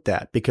note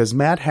that because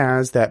Matt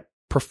has that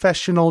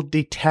professional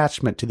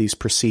detachment to these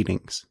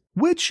proceedings,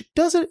 which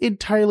doesn't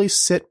entirely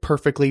sit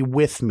perfectly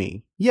with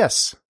me.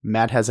 Yes,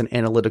 Matt has an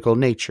analytical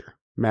nature.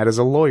 Matt is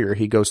a lawyer.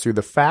 He goes through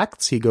the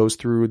facts. He goes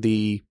through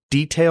the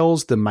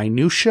details, the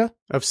minutia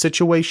of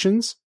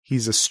situations.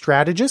 He's a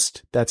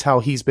strategist. That's how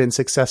he's been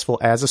successful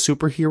as a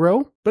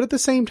superhero. But at the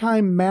same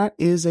time, Matt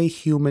is a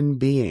human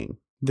being.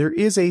 There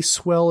is a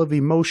swell of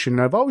emotion.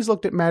 I've always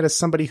looked at Matt as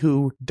somebody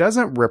who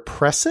doesn't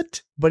repress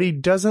it, but he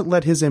doesn't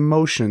let his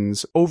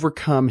emotions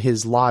overcome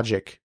his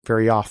logic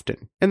very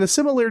often. And the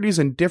similarities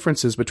and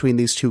differences between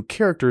these 2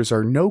 characters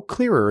are no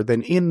clearer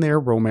than in their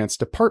romance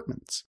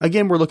departments.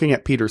 Again, we're looking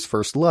at Peter's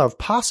first love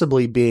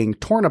possibly being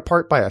torn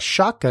apart by a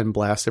shotgun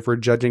blast if we're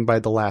judging by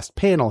the last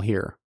panel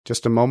here.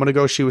 Just a moment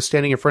ago, she was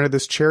standing in front of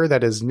this chair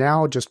that is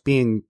now just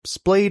being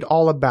splayed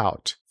all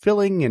about,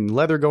 filling and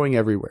leather going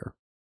everywhere.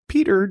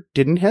 Peter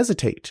didn't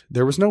hesitate.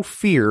 There was no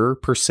fear,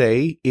 per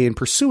se, in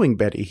pursuing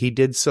Betty. He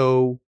did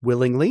so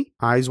willingly,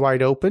 eyes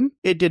wide open.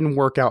 It didn't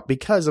work out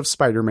because of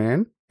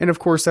Spider-Man. And of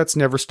course, that's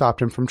never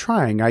stopped him from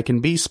trying. I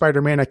can be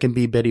Spider-Man, I can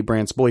be Betty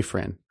Brant's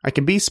boyfriend. I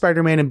can be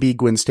Spider-Man and be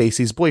Gwen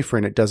Stacy's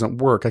boyfriend. It doesn't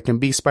work. I can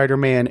be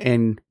Spider-Man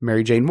and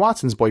Mary Jane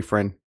Watson's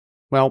boyfriend.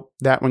 Well,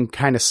 that one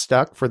kind of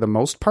stuck for the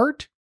most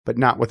part, but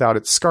not without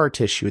its scar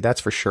tissue,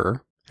 that's for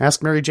sure.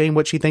 Ask Mary Jane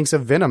what she thinks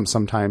of Venom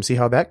sometime, see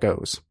how that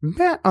goes.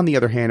 Matt, on the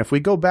other hand, if we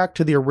go back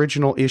to the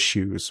original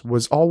issues,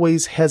 was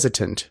always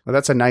hesitant. Well,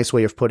 that's a nice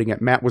way of putting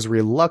it. Matt was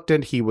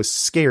reluctant, he was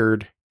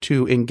scared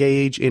to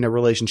engage in a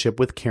relationship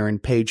with Karen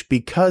Page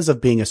because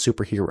of being a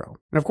superhero.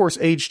 And of course,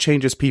 age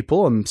changes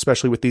people, and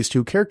especially with these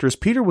 2 characters,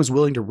 Peter was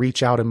willing to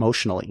reach out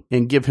emotionally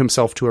and give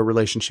himself to a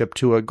relationship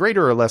to a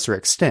greater or lesser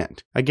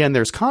extent. Again,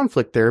 there's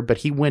conflict there, but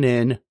he went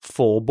in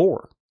full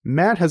bore.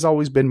 Matt has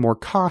always been more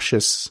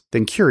cautious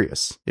than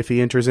curious. If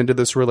he enters into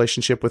this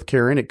relationship with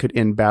Karen, it could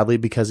end badly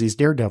because he's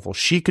Daredevil.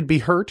 She could be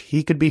hurt,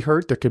 he could be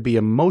hurt, there could be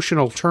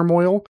emotional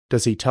turmoil.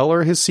 Does he tell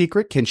her his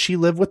secret? Can she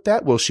live with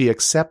that? Will she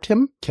accept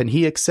him? Can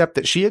he accept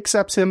that she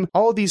accepts him?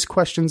 All these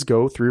questions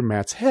go through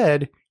Matt's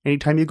head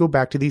anytime you go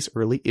back to these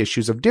early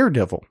issues of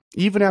Daredevil.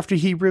 Even after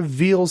he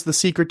reveals the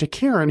secret to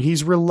Karen,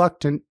 he's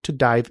reluctant to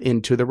dive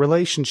into the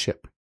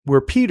relationship, where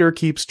Peter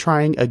keeps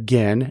trying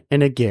again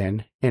and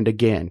again and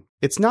again.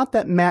 It's not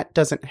that Matt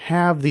doesn't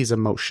have these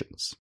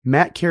emotions.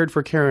 Matt cared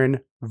for Karen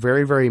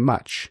very, very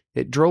much.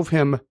 It drove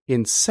him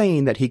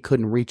insane that he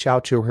couldn't reach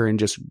out to her and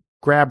just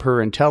grab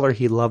her and tell her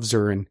he loves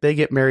her and they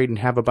get married and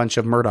have a bunch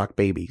of Murdoch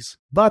babies.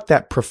 But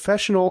that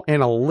professional,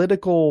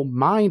 analytical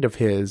mind of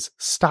his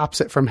stops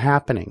it from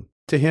happening.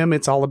 To him,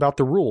 it's all about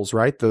the rules,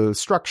 right? The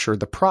structure,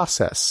 the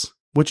process,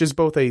 which is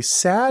both a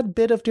sad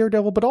bit of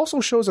Daredevil, but also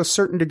shows a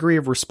certain degree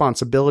of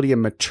responsibility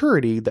and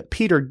maturity that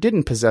Peter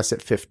didn't possess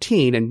at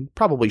 15 and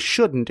probably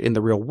shouldn't in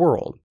the real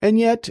world. And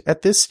yet,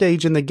 at this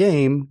stage in the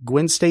game,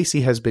 Gwen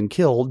Stacy has been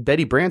killed,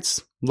 Betty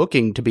Brant's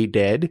looking to be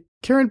dead,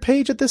 Karen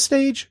Page at this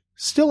stage,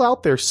 still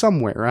out there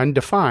somewhere,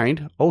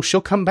 undefined. Oh, she'll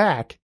come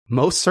back,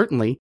 most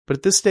certainly, but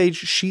at this stage,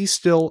 she's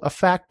still a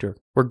factor,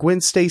 where Gwen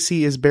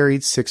Stacy is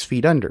buried 6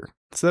 feet under.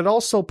 So that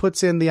also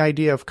puts in the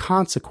idea of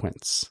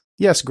consequence.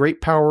 Yes, great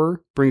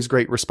power brings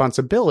great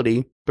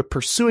responsibility, but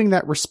pursuing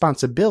that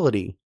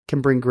responsibility can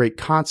bring great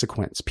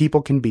consequence.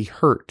 People can be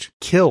hurt,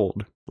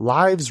 killed,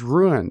 lives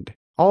ruined.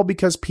 All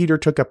because Peter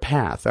took a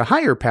path, a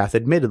higher path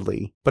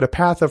admittedly, but a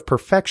path of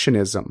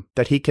perfectionism,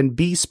 that he can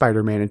be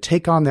Spider-Man and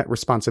take on that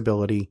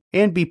responsibility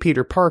and be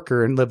Peter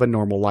Parker and live a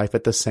normal life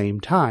at the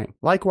same time.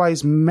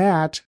 Likewise,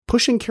 Matt,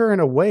 pushing Karen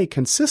away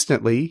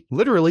consistently,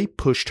 literally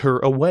pushed her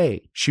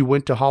away. She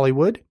went to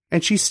Hollywood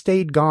and she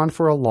stayed gone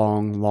for a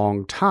long,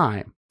 long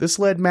time. This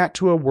led Matt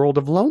to a world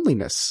of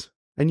loneliness.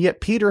 And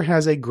yet Peter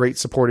has a great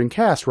supporting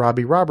cast,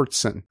 Robbie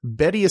Robertson.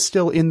 Betty is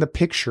still in the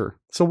picture.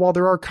 So while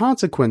there are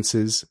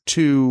consequences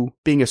to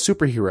being a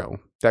superhero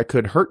that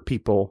could hurt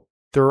people,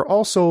 there are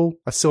also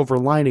a silver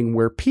lining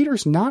where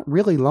Peter's not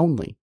really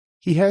lonely.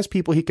 He has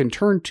people he can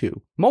turn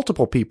to,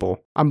 multiple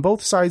people, on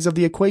both sides of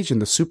the equation,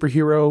 the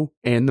superhero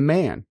and the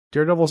man.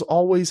 Daredevil's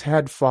always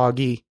had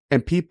Foggy,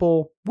 and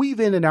people weave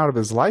in and out of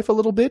his life a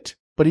little bit,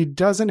 but he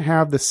doesn't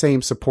have the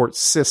same support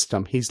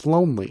system. He's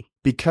lonely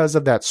because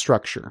of that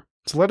structure.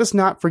 So let us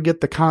not forget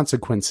the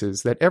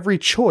consequences, that every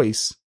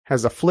choice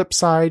has a flip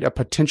side, a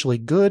potentially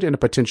good and a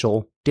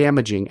potential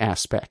damaging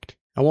aspect.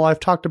 And while I've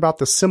talked about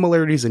the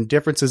similarities and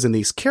differences in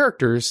these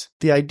characters,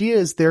 the idea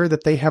is there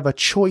that they have a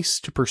choice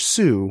to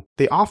pursue.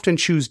 They often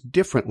choose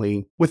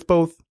differently with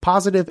both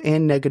positive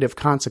and negative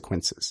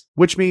consequences,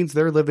 which means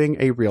they're living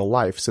a real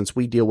life since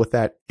we deal with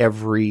that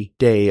every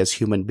day as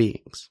human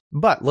beings.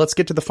 But let's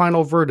get to the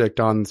final verdict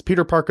on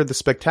Peter Parker, the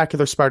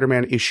Spectacular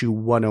Spider-Man issue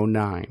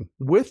 109.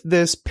 With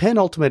this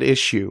penultimate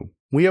issue,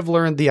 we have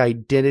learned the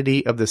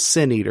identity of the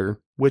Sin Eater,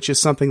 which is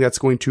something that's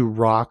going to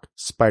rock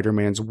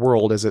Spider-Man's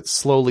world as it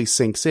slowly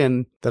sinks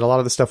in that a lot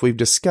of the stuff we've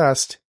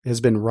discussed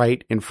has been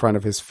right in front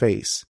of his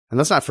face. And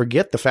let's not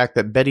forget the fact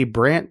that Betty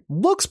Brant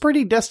looks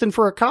pretty destined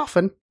for a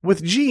coffin.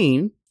 With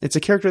Jean, it's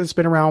a character that's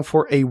been around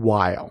for a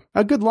while,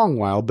 a good long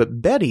while,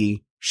 but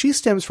Betty, she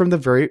stems from the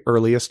very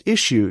earliest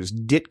issues,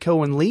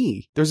 Ditko and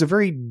Lee. There's a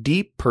very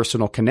deep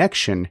personal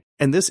connection,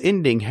 and this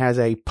ending has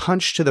a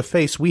punch to the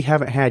face we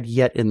haven't had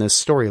yet in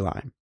this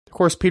storyline. Of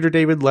course, Peter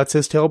David lets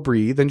his tale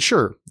breathe, and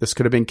sure, this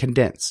could have been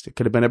condensed. It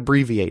could have been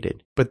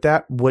abbreviated, but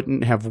that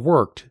wouldn't have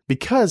worked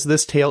because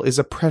this tale is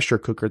a pressure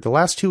cooker. The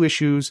last two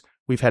issues,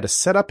 we've had a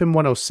setup in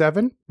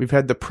 107, we've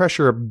had the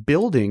pressure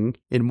building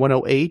in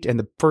 108 and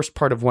the first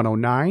part of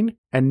 109,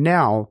 and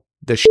now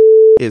the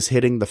is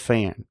hitting the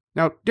fan.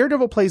 Now,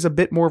 Daredevil plays a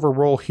bit more of a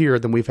role here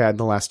than we've had in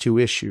the last two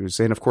issues,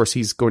 and of course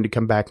he's going to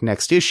come back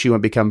next issue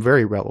and become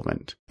very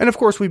relevant. And of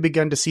course we've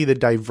begun to see the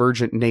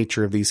divergent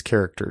nature of these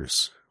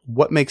characters.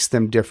 What makes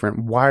them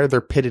different? Why are they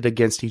pitted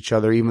against each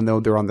other even though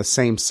they're on the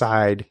same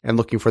side and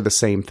looking for the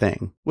same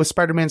thing? With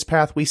Spider-Man's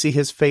path, we see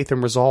his faith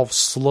and resolve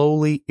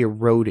slowly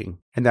eroding,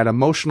 and that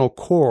emotional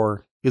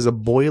core is a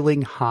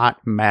boiling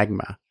hot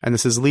magma. And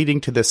this is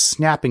leading to this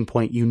snapping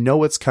point. You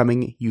know it's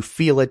coming, you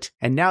feel it,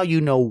 and now you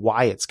know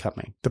why it's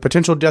coming. The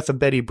potential death of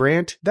Betty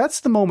Brant,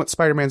 that's the moment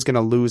Spider-Man's going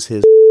to lose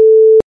his.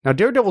 Now,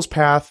 Daredevil's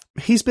path,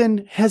 he's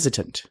been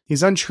hesitant.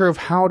 He's unsure of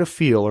how to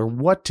feel or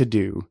what to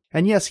do.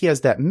 And yes, he has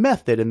that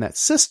method and that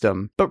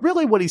system, but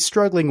really what he's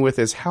struggling with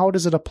is how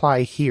does it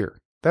apply here?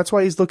 That's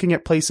why he's looking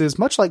at places,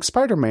 much like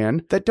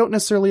Spider-Man, that don't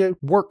necessarily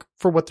work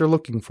for what they're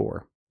looking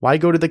for. Why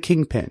go to the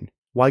Kingpin?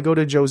 Why go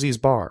to Josie's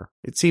bar?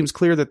 It seems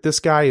clear that this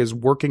guy is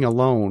working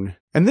alone.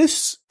 And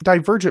this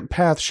divergent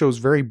path shows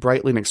very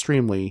brightly and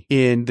extremely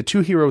in the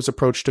two heroes'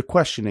 approach to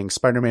questioning,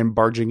 Spider-Man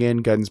barging in,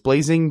 guns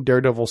blazing,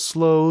 Daredevil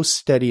slow,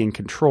 steady, and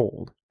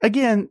controlled.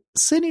 Again,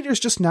 Sin Eater's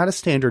just not a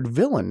standard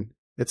villain.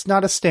 It's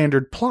not a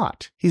standard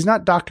plot. He's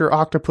not Dr.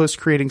 Octopus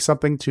creating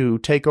something to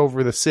take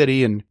over the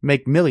city and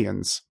make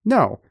millions.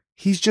 No,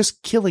 he's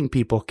just killing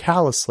people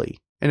callously.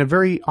 And a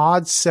very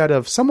odd set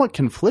of somewhat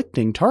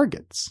conflicting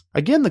targets.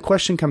 Again, the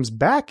question comes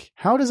back,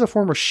 how does a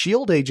former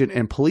S.H.I.E.L.D. agent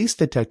and police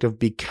detective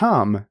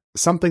become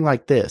something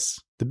like this?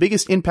 The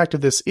biggest impact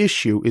of this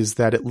issue is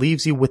that it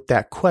leaves you with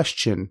that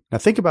question. Now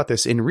think about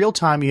this. In real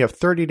time, you have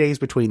 30 days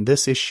between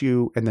this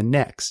issue and the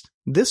next.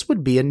 This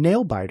would be a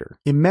nail-biter.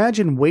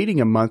 Imagine waiting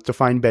a month to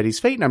find Betty's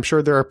fate, and I'm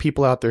sure there are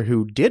people out there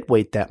who did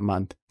wait that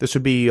month. This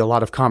would be a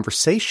lot of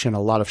conversation,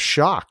 a lot of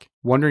shock,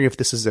 wondering if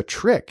this is a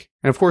trick.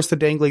 And of course, the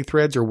dangling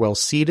threads are well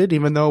seated.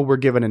 Even though we're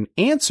given an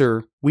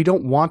answer, we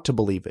don't want to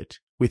believe it.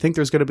 We think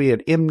there's going to be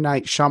an M.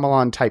 Night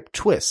Shyamalan-type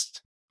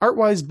twist.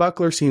 Art-wise,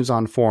 Buckler seems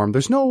on form.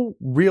 There's no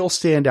real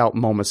standout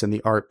moments in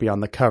the art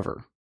beyond the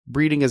cover.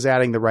 Breeding is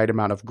adding the right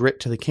amount of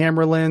grit to the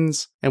camera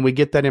lens, and we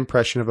get that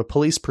impression of a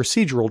police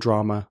procedural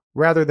drama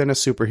rather than a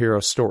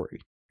superhero story.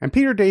 And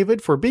Peter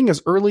David, for being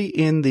as early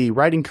in the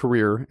writing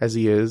career as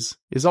he is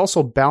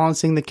also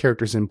balancing the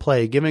characters in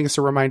play, giving us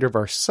a reminder of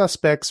our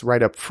suspects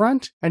right up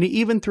front, and he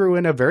even threw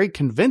in a very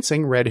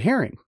convincing red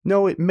herring.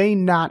 No, it may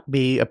not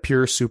be a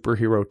pure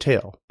superhero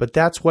tale, but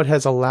that's what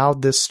has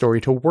allowed this story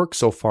to work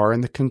so far,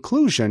 and the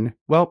conclusion,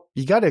 well,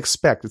 you gotta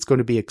expect it's going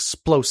to be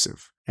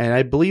explosive. And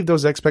I believe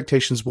those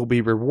expectations will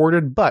be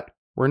rewarded, but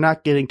we're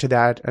not getting to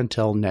that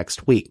until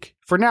next week.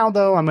 For now,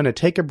 though, I'm going to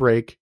take a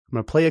break. I'm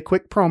going to play a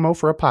quick promo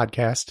for a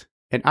podcast,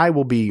 and I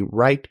will be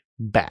right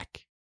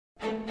back.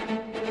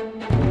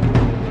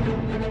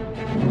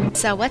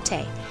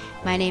 Sawate,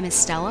 My name is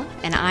Stella,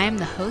 and I am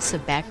the host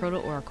of Batgirl to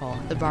Oracle,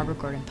 the Barbara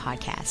Gordon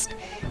podcast.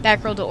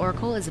 Batgirl to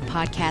Oracle is a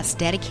podcast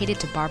dedicated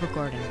to Barbara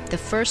Gordon, the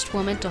first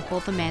woman to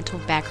hold the mantle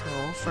of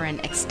Batgirl for an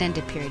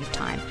extended period of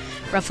time,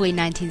 roughly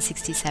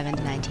 1967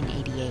 to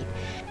 1988.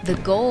 The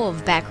goal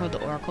of Batgirl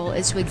to Oracle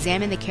is to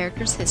examine the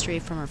character's history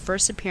from her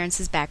first appearance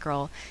as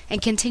Batgirl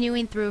and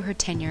continuing through her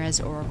tenure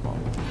as Oracle.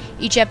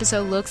 Each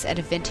episode looks at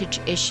a vintage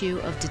issue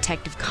of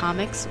Detective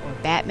Comics or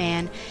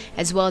Batman,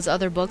 as well as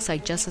other books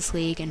like Justice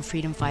League and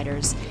Freedom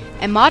Fighters,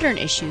 and modern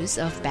issues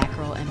of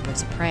Batgirl and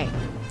Birds of Prey.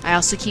 I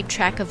also keep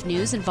track of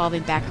news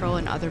involving Batgirl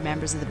and other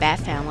members of the Bat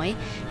family,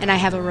 and I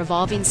have a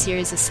revolving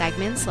series of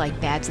segments like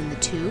Babs in the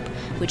Tube,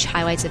 which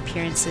highlights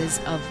appearances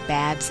of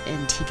Babs in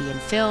TV and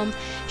film,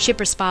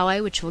 Shipper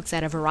Spotlight, which looks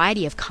at a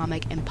variety of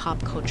comic and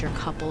pop culture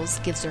couples,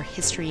 gives their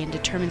history, and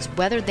determines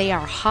whether they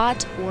are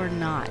hot or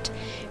not.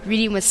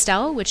 Reading with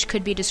Stella, which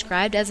could be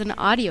described as an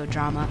audio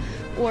drama,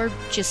 or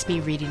just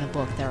me reading a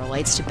book that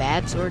relates to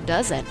Babs or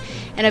doesn't,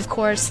 and of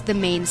course, the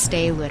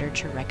mainstay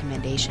literature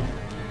recommendation.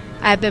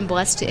 I have been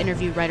blessed to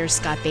interview writers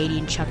Scott Beatty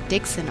and Chuck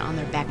Dixon on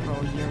their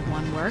Batgirl Year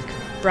 1 work,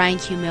 Brian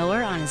Q.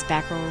 Miller on his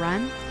Batgirl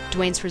run,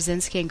 Dwayne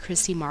Swarzynski and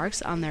Christy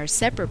Marks on their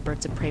separate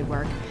Birds of Prey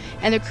work,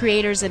 and the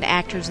creators and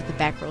actors of the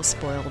Batgirl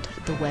Spoiled,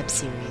 the web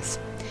series.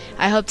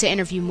 I hope to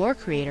interview more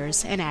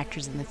creators and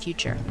actors in the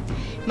future.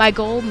 My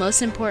goal,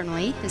 most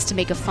importantly, is to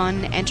make a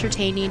fun,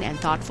 entertaining, and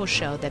thoughtful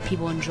show that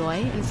people enjoy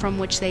and from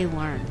which they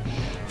learn.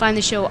 Find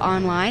the show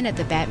online at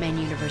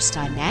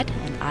thebatmanuniverse.net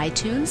and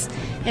iTunes,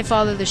 and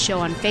follow the show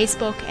on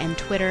Facebook and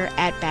Twitter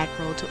at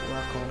Batgirl to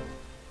Oracle.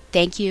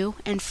 Thank you,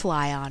 and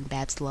fly on,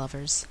 Babs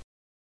lovers.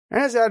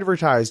 As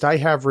advertised, I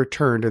have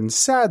returned, and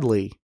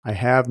sadly, I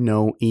have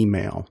no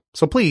email.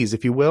 So please,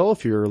 if you will,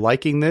 if you're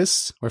liking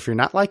this, or if you're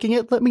not liking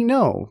it, let me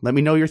know. Let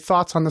me know your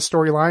thoughts on the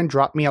storyline.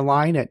 Drop me a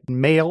line at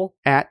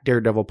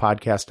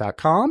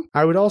mail@daredevilpodcast.com.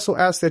 I would also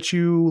ask that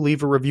you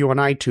leave a review on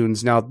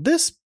iTunes. Now,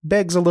 this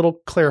begs a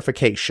little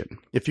clarification.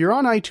 If you're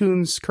on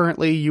iTunes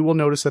currently, you will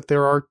notice that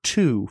there are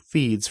 2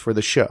 feeds for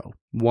the show.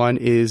 One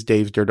is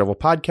Dave's Daredevil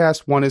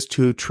Podcast. One is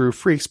Two True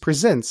Freaks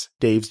presents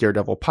Dave's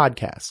Daredevil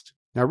Podcast.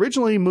 Now,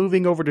 originally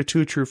moving over to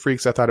Two True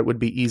Freaks, I thought it would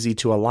be easy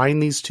to align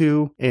these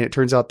two, and it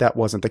turns out that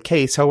wasn't the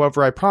case.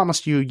 However, I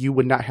promised you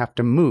would not have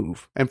to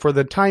move. And for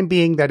the time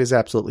being, that is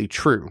absolutely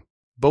true.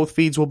 Both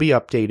feeds will be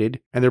updated,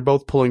 and they're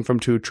both pulling from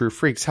Two True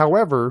Freaks.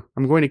 However,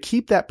 I'm going to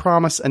keep that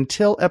promise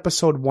until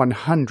episode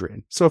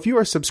 100. So if you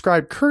are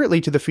subscribed currently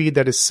to the feed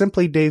that is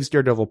simply Dave's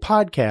Daredevil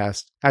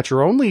Podcast, at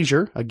your own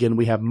leisure, again,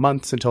 we have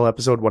months until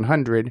episode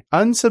 100,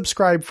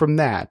 unsubscribe from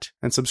that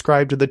and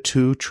subscribe to the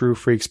Two True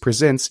Freaks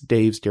presents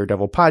Dave's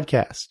Daredevil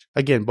Podcast.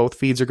 Again, both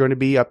feeds are going to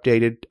be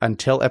updated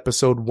until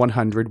episode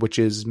 100, which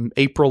is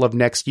April of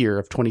next year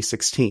of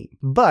 2016.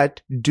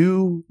 But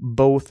do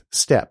both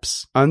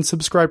steps.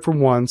 Unsubscribe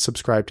from one,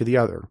 subscribe to the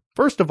other.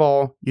 First of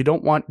all, you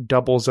don't want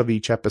doubles of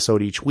each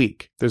episode each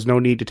week. There's no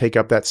need to take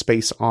up that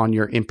space on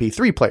your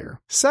MP3 player.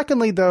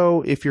 Secondly,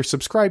 though, if you're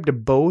subscribed to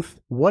both,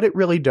 what it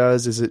really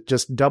does is it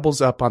just doubles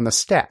up on the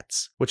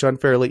stats, which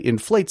unfairly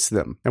inflates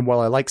them. And while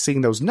I like seeing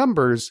those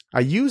numbers,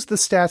 I use the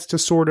stats to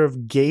sort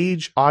of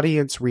gauge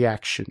audience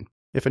reaction.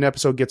 If an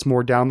episode gets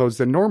more downloads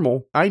than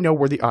normal, I know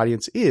where the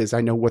audience is.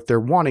 I know what they're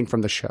wanting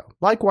from the show.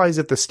 Likewise,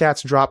 if the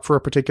stats drop for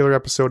a particular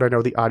episode, I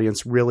know the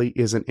audience really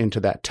isn't into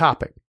that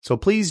topic. So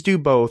please do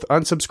both.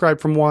 Unsubscribe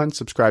from one,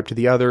 subscribe to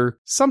the other,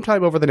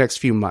 sometime over the next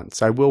few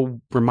months. I will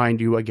remind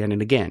you again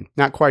and again.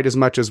 Not quite as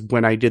much as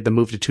when I did the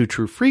move to Two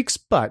True Freaks,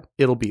 but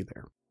it'll be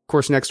there. Of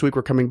course, next week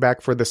we're coming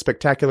back for the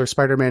Spectacular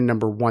Spider-Man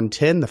number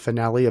 110, the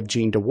finale of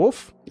Jean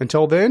DeWolff.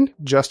 Until then,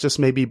 justice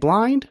may be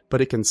blind, but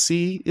it can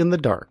see in the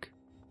dark.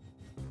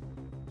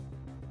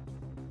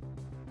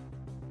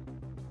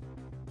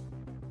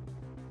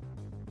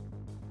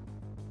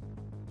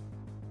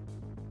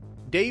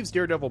 Dave's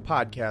Daredevil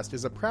Podcast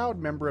is a proud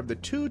member of the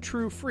Two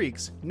True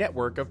Freaks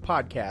network of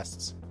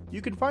podcasts.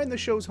 You can find the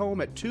show's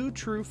home at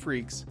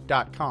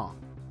twotruefreaks.com.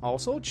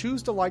 Also,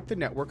 choose to like the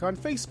network on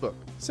Facebook.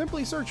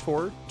 Simply search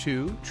for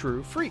Two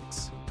True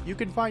Freaks. You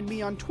can find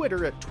me on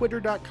Twitter at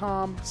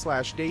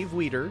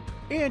twitter.com/DaveWeeder,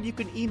 and you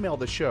can email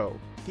the show.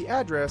 The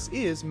address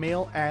is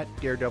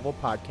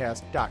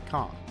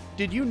mail@daredevilpodcast.com.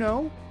 Did you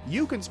know?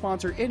 You can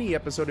sponsor any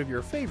episode of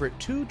your favorite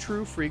Two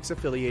True Freaks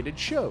affiliated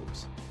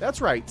shows.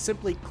 That's right,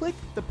 simply click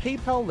the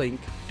PayPal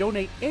link,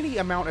 donate any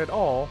amount at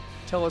all,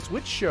 tell us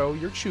which show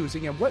you're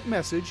choosing and what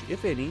message,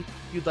 if any,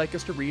 you'd like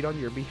us to read on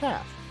your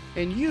behalf.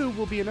 And you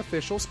will be an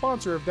official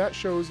sponsor of that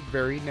show's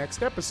very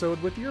next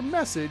episode with your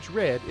message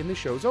read in the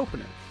show's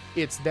opener.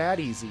 It's that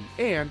easy,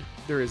 and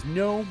there is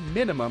no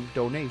minimum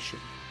donation.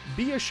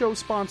 Be a show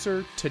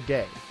sponsor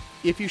today.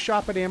 If you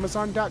shop at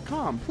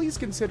Amazon.com, please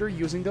consider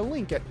using the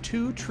link at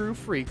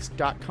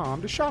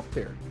twotruefreaks.com to shop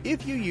there.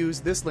 If you use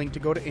this link to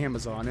go to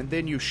Amazon and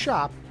then you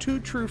shop, Two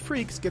True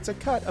Freaks gets a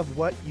cut of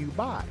what you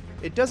buy.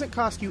 It doesn't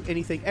cost you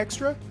anything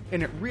extra,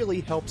 and it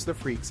really helps the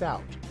freaks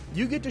out.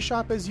 You get to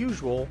shop as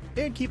usual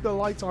and keep the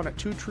lights on at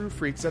Two True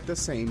Freaks at the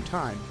same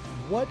time.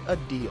 What a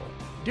deal.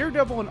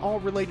 Daredevil and all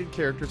related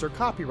characters are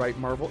copyright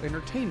Marvel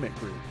Entertainment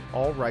Group,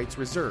 all rights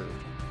reserved.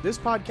 This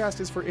podcast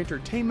is for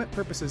entertainment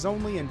purposes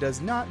only and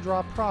does not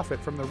draw profit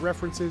from the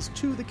references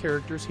to the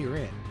characters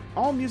herein.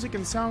 All music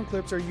and sound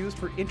clips are used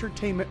for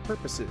entertainment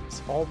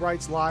purposes. All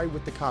rights lie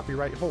with the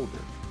copyright holder.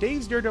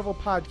 Dave's Daredevil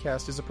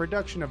podcast is a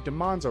production of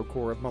DiManzo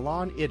Corps of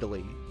Milan,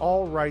 Italy.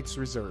 All rights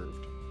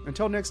reserved.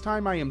 Until next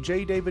time, I am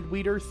J. David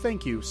Weeder.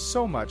 Thank you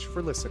so much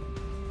for listening.